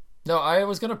 I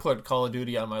was gonna put Call of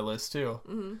Duty on my list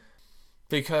too,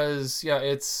 because yeah,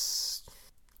 it's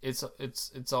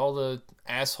all the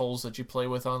assholes that you play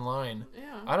with online.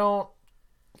 Yeah.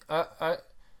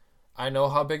 I know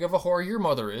how big of a whore your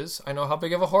mother is. I know how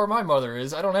big of a whore my mother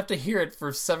is. I don't have to hear it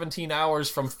for 17 hours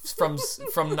from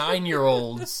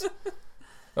 9-year-olds.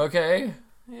 Okay.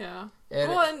 Yeah.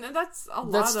 And and that's a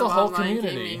lot that's of the whole online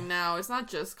community. gaming now. It's not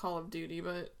just Call of Duty,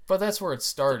 but that's where it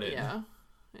started. yeah.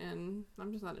 And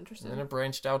I'm just not interested. And then it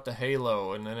branched out to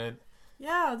Halo, and then it...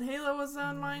 Yeah, Halo was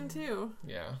on mine too.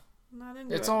 Yeah. Not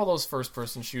into It's it. all those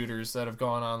first-person shooters that have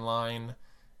gone online.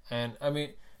 And, I mean,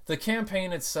 the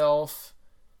campaign itself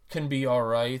can be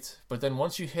alright, but then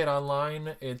once you hit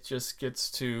online, it just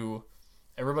gets to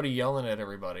everybody yelling at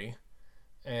everybody.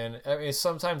 And, I mean,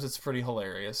 sometimes it's pretty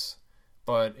hilarious,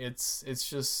 but it's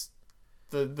just...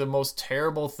 The most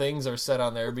terrible things are said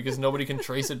on there because nobody can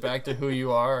trace it back to who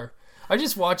you are. I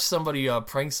just watched somebody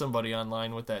prank somebody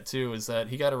online with that too. Is that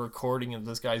he got a recording of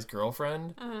this guy's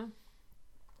girlfriend,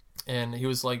 and he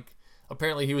was like,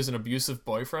 apparently he was an abusive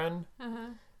boyfriend,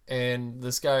 and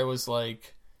this guy was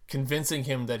like convincing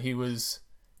him that he was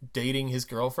dating his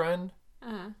girlfriend,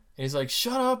 and he's like,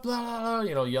 "Shut up!" Blah, blah, blah,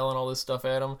 you know, yelling all this stuff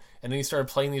at him, and then he started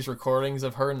playing these recordings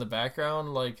of her in the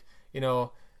background, like, you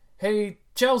know, "Hey,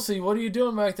 Chelsea, what are you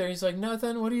doing back there?" He's like,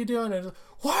 "Nothing. What are you doing?" And,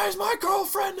 "Why is my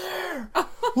girlfriend there?"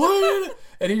 What?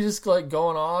 And he's just like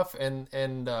going off, and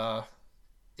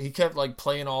he kept like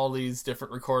playing all these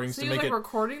different recordings So to he was make like it.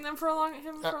 recording them for a long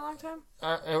time?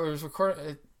 It was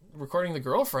recording the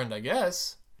girlfriend, I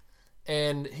guess,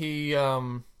 and he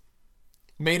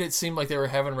made it seem like they were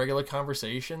having regular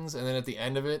conversations, and then at the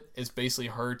end of it, it's basically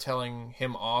her telling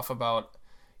him off about,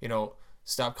 you know,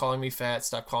 stop calling me fat,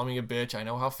 stop calling me a bitch. I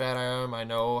know how fat I am. I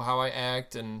know how I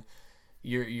act, and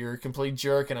you're a complete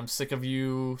jerk, and I'm sick of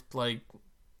you like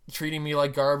treating me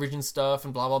like garbage and stuff,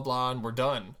 and blah blah blah. And we're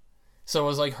done. So it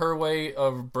was like her way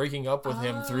of breaking up with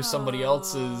him through somebody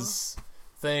else's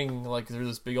thing, like through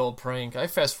this big old prank. I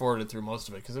fast forwarded through most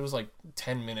of it because it was like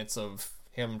 10 minutes of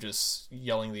him just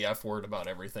yelling the F word about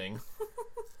everything.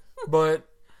 But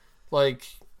like,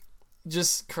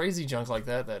 just crazy junk like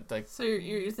that. So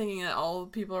you're thinking that all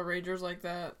people are ragers like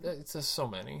that? It's just so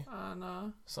many.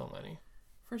 On So many.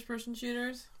 first-person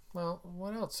shooters? Well,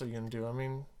 what else are you gonna do? I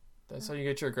mean, that's how you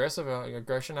get your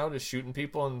aggression out, is shooting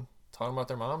people and talking about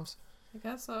their moms. I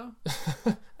guess so.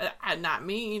 Not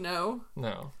me, no.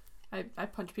 No. I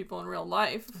punch people in real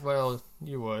life. Well,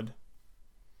 you would.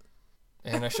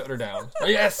 And I shut her down. Oh,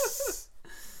 yes!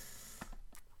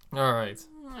 All right.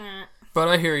 But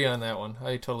I hear you on that one.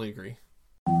 I totally agree.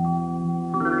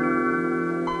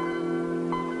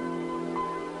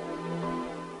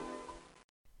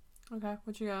 Okay,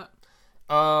 what you got?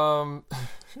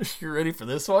 You ready for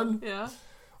this one? Yeah.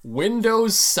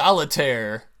 Windows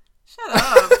Solitaire. Shut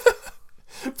up.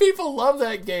 People love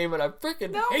that game, and I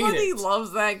freaking hate Nobody it.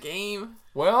 loves that game.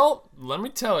 Well, let me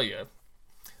tell you.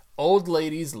 Old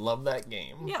ladies love that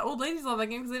game. Yeah, old ladies love that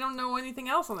game because they don't know anything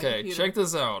else on the Okay, computer. check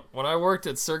this out. When I worked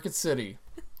at Circuit City,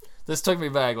 this took me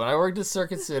back. When I worked at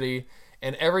Circuit City,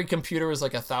 and every computer was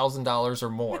like $1,000 or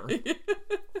more,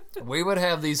 we would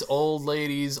have these old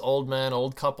ladies, old men,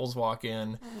 old couples walk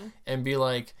in and be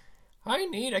like, I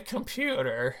need a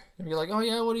computer. And be like, oh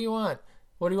yeah, what do you want?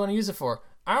 What do you want to use it for?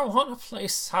 I want to play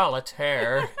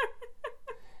solitaire.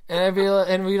 And I'd be like,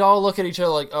 and we'd all look at each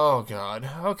other like, oh god,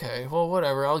 okay, well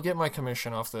whatever, I'll get my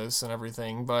commission off this and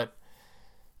everything, but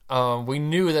we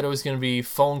knew that it was going to be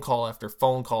phone call after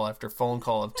phone call after phone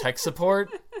call of tech support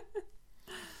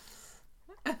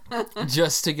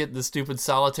just to get the stupid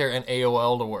solitaire and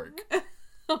AOL to work.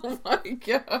 Oh my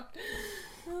god.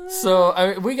 So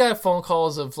I mean, we got phone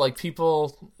calls of like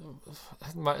people,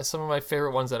 some of my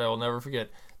favorite ones that I will never forget.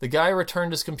 The guy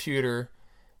returned his computer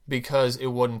because it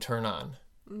wouldn't turn on.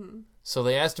 So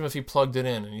they asked him if he plugged it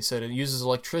in, and he said, it uses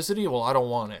electricity? Well, I don't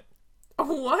want it.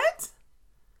 What?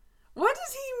 What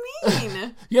does he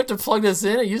mean? You have to plug this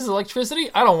in? It uses electricity?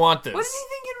 I don't want this. What did he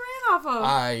think it ran off of?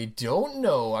 I don't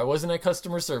know. I wasn't at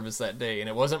customer service that day, and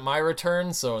it wasn't my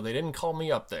return, so they didn't call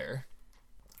me up there.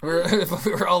 We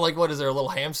were all like, what, is there a little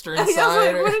hamster inside? I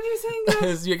was like, what did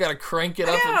you say? You gotta crank it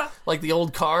up Yeah. like the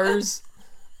old cars.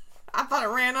 I thought it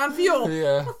ran on fuel.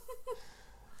 Yeah.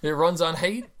 It runs on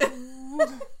hate.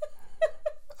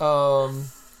 Our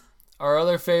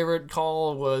other favorite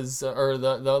call was, or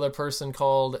the other person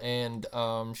called, and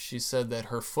she said that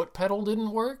her foot pedal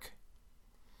didn't work.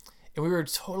 And we were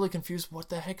totally confused. What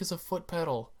the heck is a foot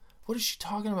pedal? What is she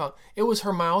talking about? It was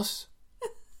her mouse.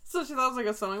 So she thought it was like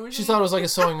a sewing machine? She thought it was like a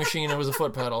sewing machine. It was a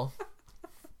foot pedal.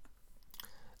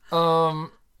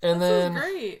 And then,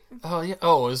 great. oh yeah,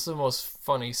 oh, it was the most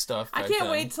funny stuff. I can't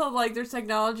wait till like there's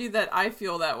technology that I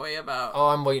feel that way about. Oh,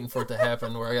 I'm waiting for it to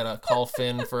happen where I gotta call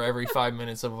Finn for every 5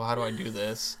 minutes of how do I do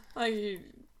this? Like you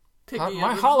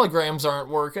My holograms aren't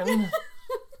working.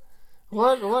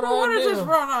 What do I What do? does this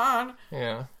run on?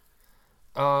 Yeah.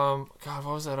 God, what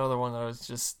was that other one that I was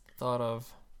just thought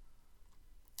of?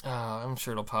 I'm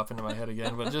sure it'll pop into my head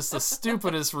again, but just the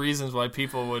stupidest reasons why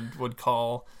people would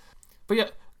call. But yeah,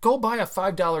 go buy a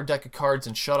 $5 deck of cards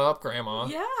and shut up, Grandma.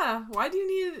 Yeah. Why do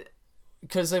you need...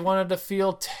 Because they wanted to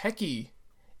feel techie.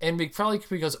 And probably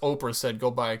because Oprah said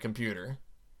go buy a computer.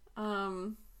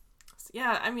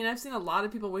 Yeah, I mean, I've seen a lot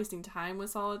of people wasting time with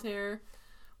solitaire.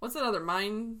 What's that other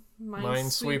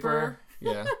Minesweeper?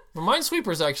 Yeah. But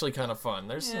Minesweeper is actually kind of fun.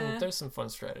 There's some fun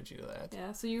strategy to that.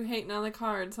 Yeah, so you hating on the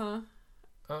cards, huh?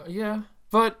 Yeah.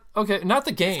 But, okay, not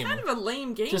the game. It's kind of a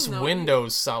lame game, just though.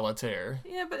 Windows Solitaire.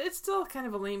 Yeah, but it's still kind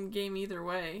of a lame game either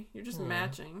way. You're just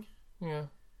matching. Yeah.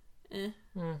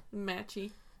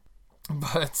 Matchy.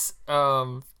 But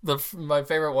my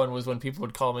favorite one was when people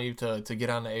would call me to get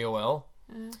on the AOL.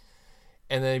 And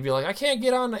then they'd be like, I can't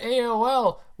get on the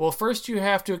AOL. Well, first you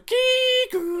have to...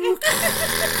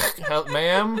 Help,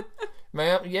 ma'am?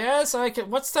 Ma'am, yes, I can...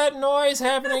 What's that noise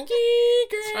happening?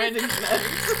 Trying to connect.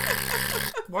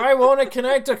 Why won't it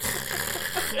connect to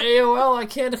AOL? I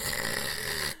can't...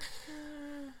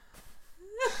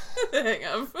 Hang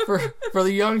up. For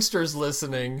the youngsters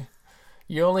listening,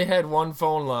 you only had one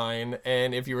phone line,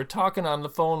 and if you were talking on the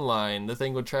phone line, the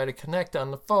thing would try to connect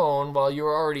on the phone while you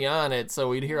were already on it, so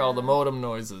we'd hear all the modem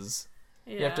noises.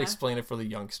 Yeah. You have to explain it for the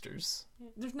youngsters.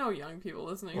 There's no young people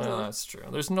listening Well, to that's true.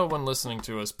 There's no one listening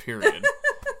to us, period.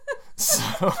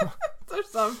 So, There's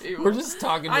some people. we're just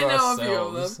talking to I know ourselves. a few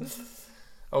of them.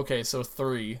 Okay, so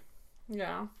 3.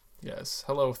 Yeah. Yes.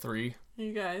 Hello, 3.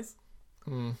 You guys.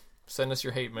 Send us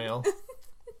your hate mail.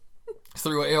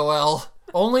 Through AOL.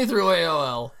 Only through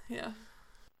AOL. Yeah.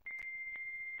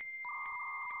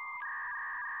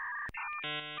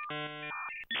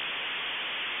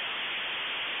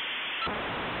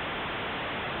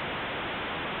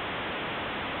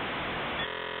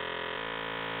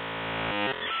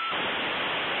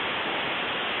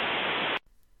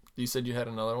 You said you had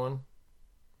another one?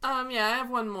 Yeah, I have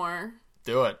one more.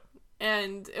 Do it.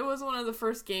 And it was one of the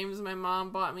first games my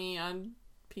mom bought me on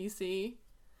PC.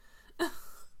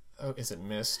 Oh, is it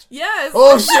Myst? Yes!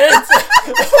 Oh, shit!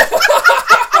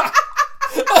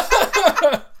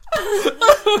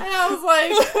 And I was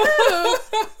like,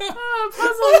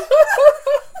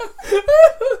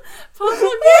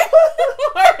 puzzle game?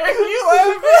 Why are you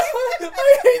laughing? I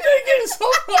hate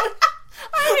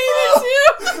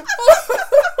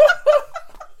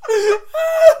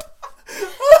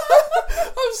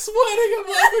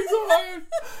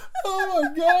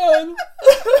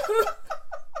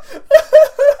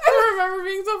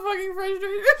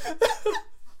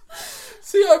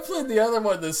played the other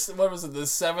one. What was it? The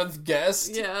Seventh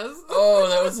Guest. Yes. Oh,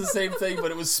 that was the same thing,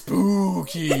 but it was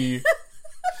spooky.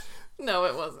 No,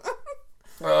 it wasn't.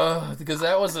 Because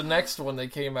that was the next one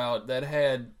that came out that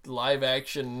had live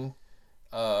action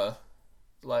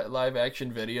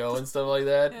video and stuff like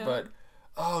that. Yeah. But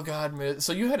oh god,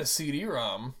 so you had a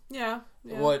CD-ROM. Yeah.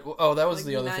 What? Oh, that was Like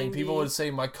the other thing. 90. People would say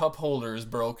my cup holder is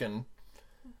broken.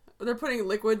 They're putting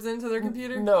liquids into their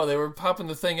computer? No, they were popping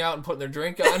the thing out and putting their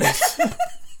drink on it.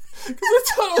 Because I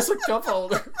thought it was a cup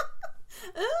holder.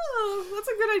 Oh, that's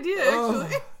a good idea,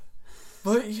 actually.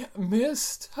 But yeah,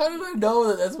 missed. How did I know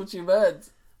that that's what you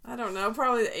meant? I don't know.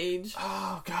 Probably the age.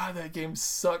 Oh god, that game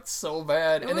sucked so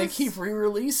bad, and they was- keep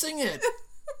re-releasing it.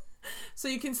 So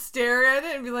you can stare at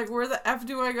it and be like, where the F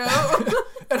do I go?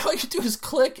 And all you do is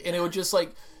click, and it would just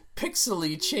like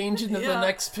pixely change into the Yeah.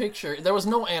 next picture. There was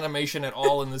no animation at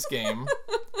all in this game.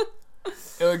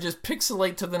 It would just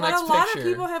pixelate to the But next a lot picture. of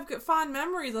people have fond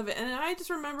memories of it, and I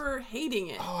just remember hating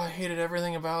it. Oh, I hated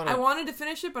everything about it. I wanted to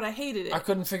finish it, but I hated it. I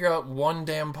couldn't figure out one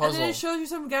damn And puzzle. then it shows you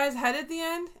some guy's head at the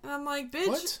end, and I'm like, bitch,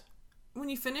 What? when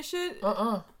you finish it,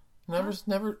 Never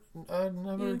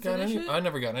didn't got finish any. it? I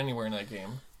never got anywhere in that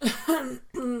game.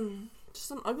 just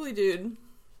some ugly dude.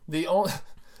 The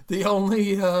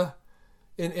only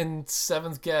in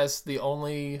Seventh Guest, the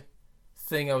only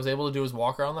thing I was able to do was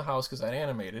walk around the house because I'd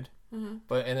animated.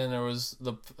 Mm-hmm. And then there was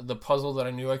the puzzle that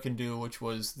I knew I could do, which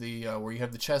was the where you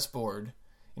have the chessboard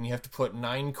and you have to put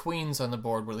 9 queens on the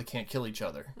board where they can't kill each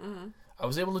other. Mm-hmm. I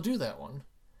was able to do that one,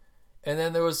 and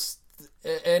then there was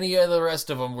any of the rest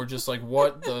of them were just like,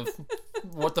 what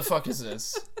the fuck is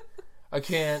this? I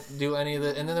can't do any of the.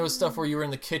 And then there was stuff where you were in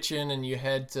the kitchen and you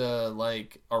had to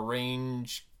like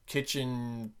arrange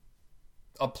kitchen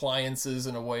appliances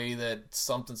in a way that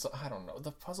something. I don't know.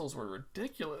 The puzzles were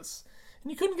ridiculous, and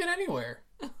you couldn't get anywhere.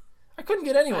 I couldn't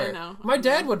get anywhere. I know. My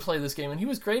dad would play this game, and he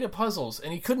was great at puzzles,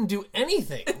 and he couldn't do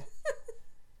anything.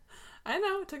 I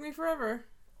know, it took me forever.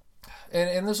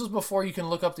 And this was before you can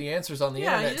look up the answers on the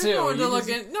Yeah, internet you didn't too. know one to You look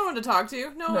just- at, no one to talk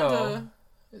to, no one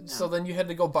to. So then you had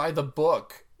to go buy the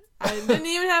book. I didn't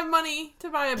even have money to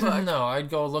buy a book. No, I'd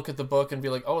go look at the book and be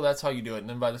like, "Oh, that's how you do it." And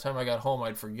then by the time I got home,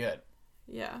 I'd forget.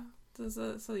 Yeah.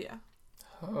 So yeah.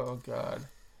 Oh God!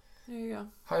 There you go.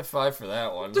 High five for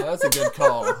that one. That's a good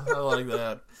call. I like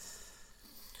that.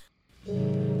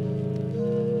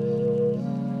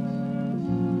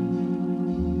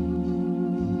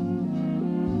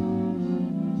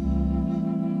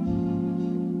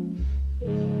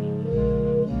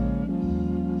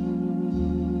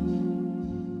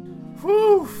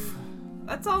 Whew.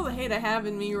 That's all the hate I have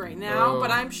in me right now, Oh.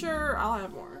 but I'm sure I'll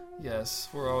have more. Yes,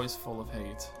 we're always full of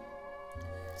hate.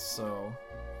 So,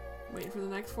 Wait for the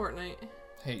next fortnight.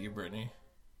 hate you, Brittany.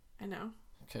 I know.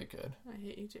 Okay, good. I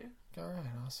hate you too. All right,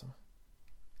 awesome.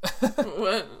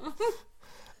 What?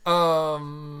 Are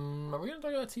we gonna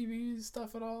talk about TV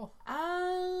stuff at all?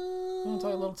 Want to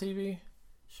talk a little TV?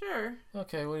 Sure.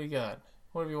 Okay, what do you got?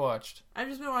 What have you watched? I've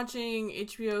just been watching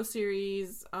HBO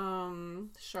series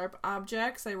Sharp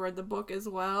Objects. I read the book as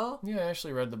well. Yeah, I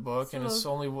actually read the book, and it's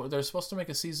So- only they're supposed to make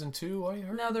a season 2. I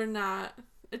heard No, they're not.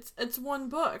 It's one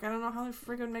book. I don't know how they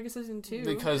freaking make a season 2.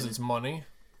 because it's money.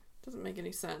 Doesn't make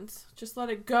any sense. Just let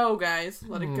it go, guys.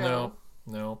 Let it go.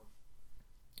 No.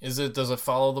 Does it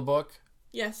follow the book?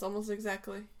 Yes, almost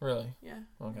exactly. Really? Yeah.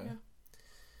 Okay.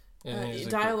 Yeah. And is it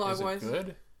dialogue-wise.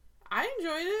 good? I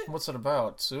enjoyed it. What's it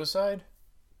about? Suicide?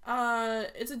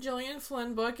 It's a Gillian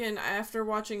Flynn book, and after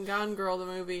watching Gone Girl, the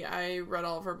movie, I read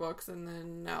all of her books, and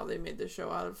then now they made the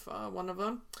show out of one of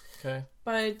them. Okay.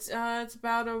 But it's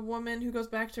about a woman who goes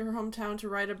back to her hometown to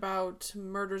write about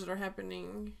murders that are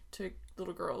happening to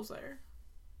little girls there.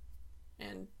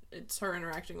 And it's her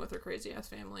interacting with her crazy-ass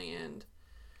family and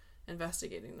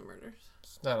investigating the murders.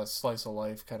 It's not a slice of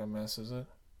life kind of mess, is it?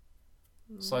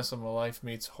 Slice of life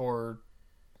meets horror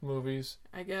movies.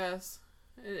 I guess.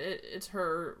 It's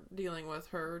her dealing with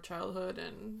her childhood,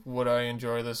 and Would I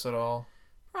enjoy this at all?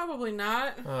 probably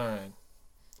not. All right.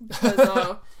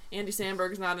 Because Andy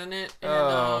Samberg's not in it.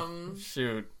 And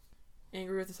Shoot.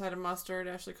 Angry with a Side of Mustard,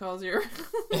 Ashley Calzier.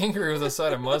 Angry with a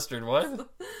side of mustard. What?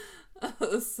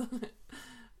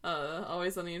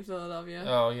 Always Sunny in Philadelphia.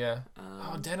 Oh, yeah.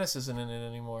 Dennis isn't in it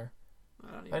anymore.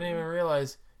 I I didn't even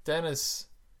realize Dennis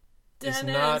is Dennis.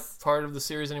 not part of the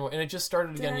series anymore. And it just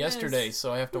started again Dennis. yesterday,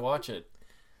 so I have to watch it.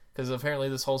 Because apparently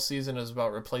this whole season is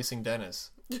about replacing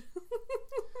Dennis.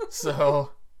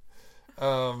 So,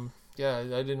 yeah, I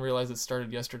didn't realize it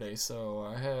started yesterday, so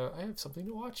I have something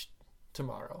to watch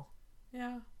tomorrow.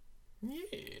 Yeah.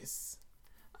 Yes.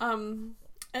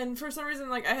 And for some reason,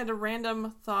 like, I had a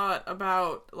random thought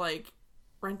about, like,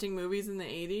 renting movies in the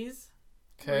 80s.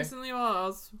 Okay. recently while I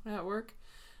was at work.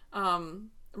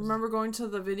 Remember going to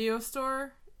the video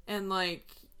store and like,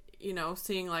 you know,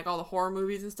 seeing like all the horror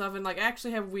movies and stuff, and like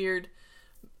actually have weird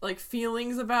like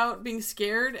feelings about being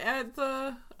scared at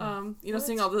the you know,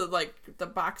 seeing all the like the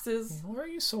boxes. Why are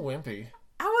you so wimpy?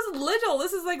 I was little.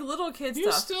 This is like little kid You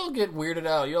stuff. still get weirded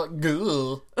out. You're like,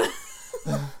 goo.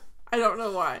 I don't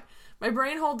know why. My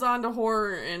brain holds on to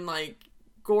horror and like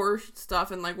gore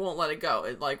stuff and like won't let it go.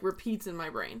 It like repeats in my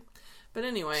brain. But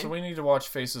anyway. So we need to watch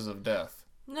Faces of Death.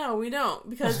 No, we don't,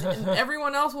 because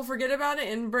everyone else will forget about it,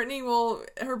 and Brittany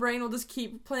her brain will just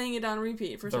keep playing it on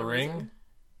repeat for The some Ring? reason.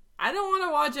 I don't want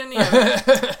to watch any of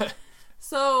it.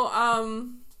 So,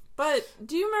 but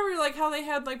do you remember like how they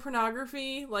had like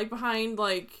pornography like behind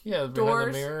like Yeah, behind doors?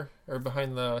 the mirror or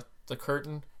behind the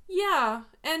curtain. Yeah,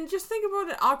 and just think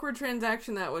about an awkward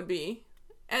transaction that would be,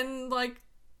 and like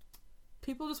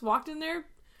people just walked in there,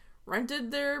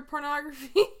 rented their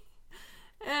pornography,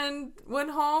 and went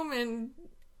home and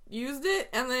used it,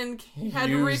 and then had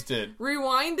to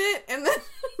rewind it, and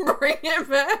then bring it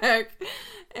back.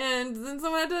 And then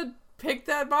someone had to pick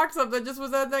that box up that just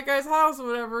was at that guy's house or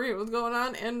whatever was going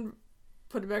on and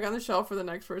put it back on the shelf for the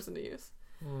next person to use.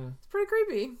 It's pretty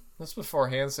creepy. That's before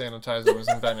hand sanitizer was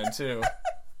invented, too.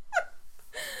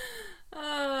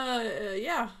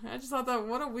 Yeah, I just thought that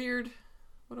what a weird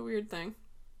thing.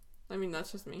 I mean,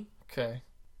 that's just me. Okay.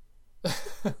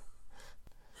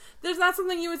 There's not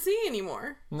something you would see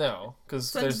anymore. No, because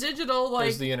So there's digital, like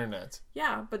there's the internet.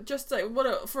 yeah, but just like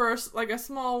for a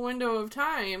small window of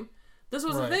time, this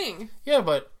was a Right. thing. Yeah,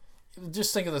 but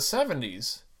just think of the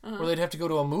 70s, where they'd have to go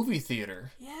to a movie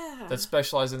theater Yeah. that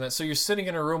specialized in that. So you're sitting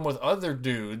in a room with other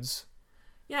dudes.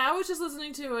 Yeah, I was just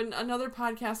listening to another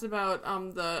podcast about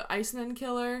the Iceland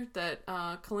killer, that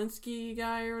Kalinsky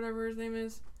guy or whatever his name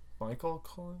is. Michael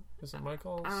Cullen? Is it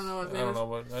Michael? I don't know what his I name don't is. know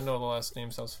what. I know the last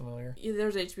name sounds familiar.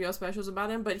 There's HBO specials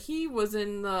about him, but he was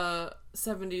in the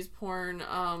 70s porn,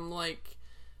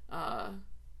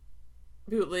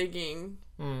 bootlegging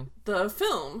the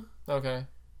film. Okay.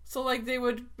 So, like, they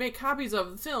would make copies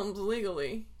of the films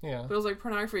illegally. Yeah. But it was, like,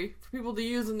 pornography for people to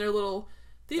use in their little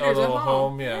theaters Oh, the at little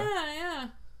home. home, yeah. Yeah.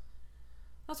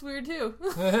 That's weird, too.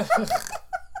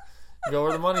 Go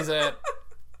where the money's at.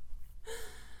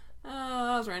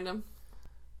 That was random.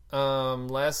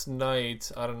 Last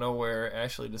night, out of nowhere,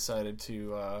 Ashley decided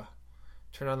to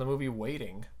turn on the movie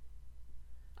Waiting.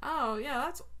 Oh,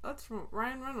 yeah, that's from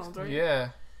Ryan Reynolds, right? Yeah.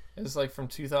 It's like from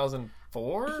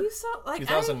 2004? He's so, like,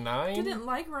 2009? I didn't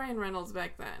like Ryan Reynolds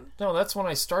back then. No, that's when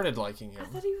I started liking him. I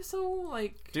thought he was so,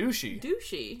 like,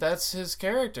 Douchey. That's his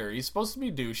character. He's supposed to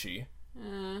be douchey.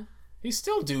 He's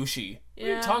still douchey. What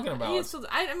are you talking about?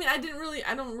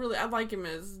 I like him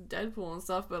as Deadpool and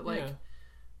stuff, but, like, Yeah.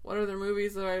 what other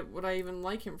movies would I even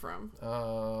like him from?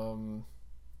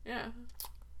 Yeah.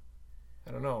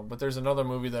 I don't know. But there's another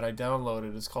movie that I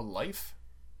downloaded. It's called Life.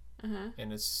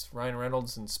 And it's Ryan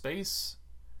Reynolds in space.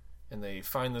 And they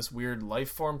find this weird life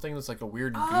form thing that's like a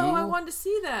weird goo. Oh, I wanted to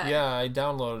see that. Yeah, I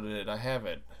downloaded it. I have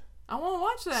it. I want to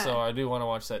watch that. So I do want to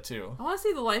watch that too. I want to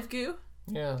see the life goo.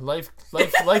 Yeah,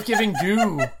 life-giving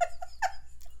goo.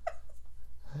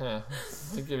 Yeah,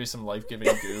 I'll give you some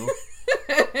life-giving goo.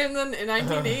 And then in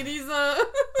 1980s,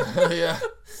 Yeah.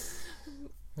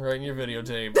 Right in your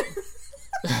videotape.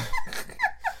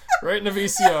 Right in the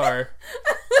VCR.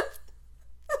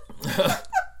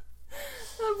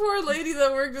 the poor lady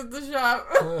that worked at the shop.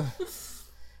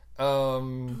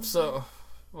 So,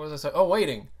 what was I saying? Oh,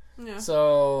 Waiting. Yeah.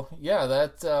 So, yeah,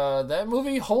 that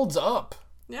movie holds up.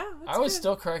 Yeah, I was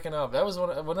still cracking up. That was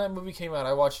when that movie came out.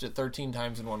 I watched it 13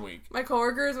 times in 1 week. My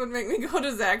coworkers would make me go to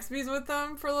Zaxby's with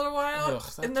them for a little while, Ugh,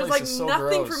 that and there's place like is so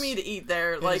nothing gross. for me to eat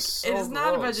there. It Like is so it is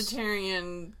not a gross.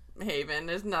 vegetarian haven.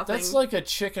 There's nothing. That's like a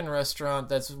chicken restaurant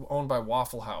that's owned by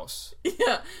Waffle House.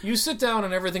 Yeah, You sit down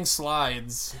and everything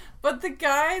slides. but the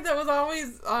guy that was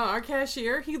always our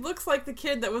cashier, he looks like the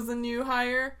kid that was the new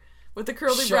hire with the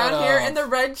curly Shut brown hair up. and the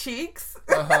red cheeks.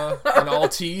 And all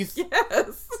teeth.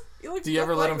 Yes. He looks Do you just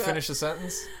ever let like him that. finish a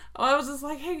sentence? Oh, I was just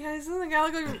like, hey guys, doesn't the guy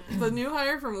look like the new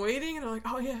hire from Waiting? And they're like,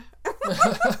 oh yeah.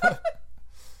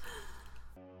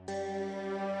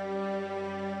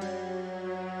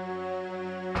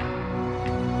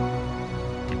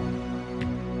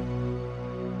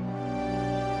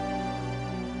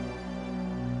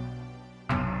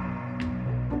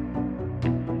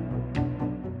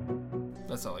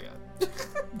 That's all I got.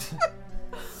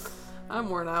 I'm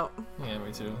worn out. Yeah,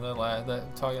 me too.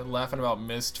 Laughing about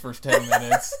Mist for 10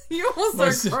 minutes. You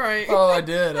almost started crying. Oh, I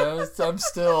did.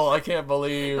 I can't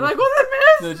believe I'm like, what's that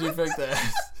miss? that you picked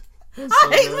that. That's I so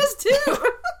hate good. this too.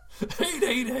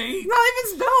 Hate. Not even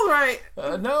spelled right.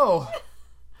 No.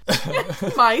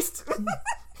 Meist.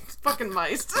 Fucking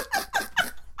Meist.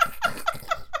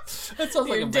 That sounds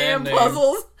like Your a damn band name.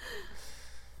 puzzles.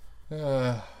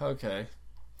 Okay.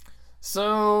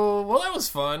 So, well, that was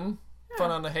fun.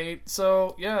 Fun on the hate.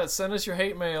 So, yeah, send us your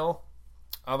hate mail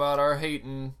about our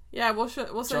hating. Yeah, we'll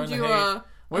Join send the you hate.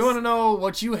 We want to know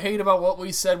what you hate about what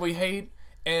we said we hate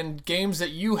and games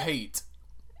that you hate.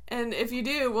 and if you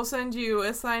do, we'll send you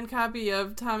a signed copy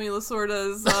of Tommy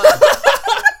Lasorda's.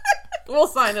 We'll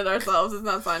sign it ourselves. It's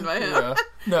not signed by him. Yeah.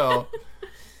 No.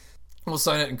 We'll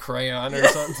sign it in crayon or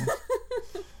something.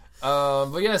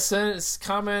 But yeah, send us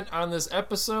comment on this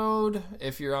episode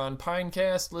if you're on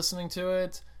Pinecast listening to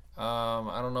it.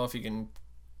 I don't know if you can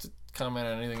comment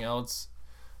on anything else.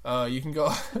 You can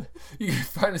go. You can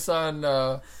find us on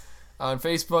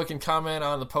Facebook and comment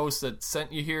on the post that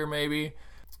sent you here. Maybe.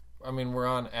 I mean, we're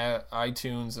on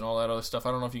iTunes and all that other stuff.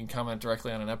 I don't know if you can comment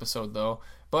directly on an episode though.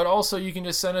 But also, you can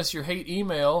just send us your hate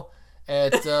email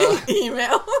at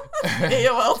Email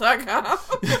AOL.com.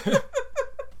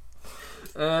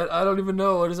 I don't even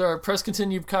know what is our press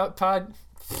continue podcast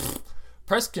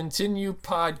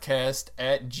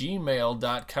at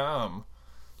gmail.com.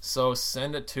 So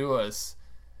send it to us.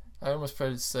 I almost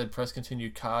said press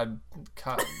continue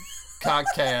codcast.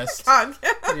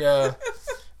 Yeah,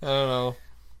 I don't know.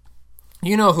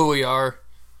 You know who we are.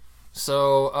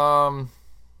 So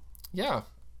yeah.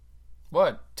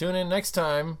 What? Tune in next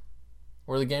time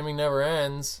where the gaming never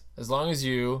ends as long as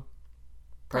you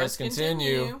press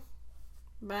continue.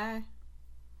 Bye.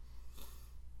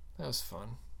 That was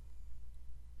fun.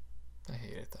 I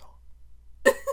hate it though.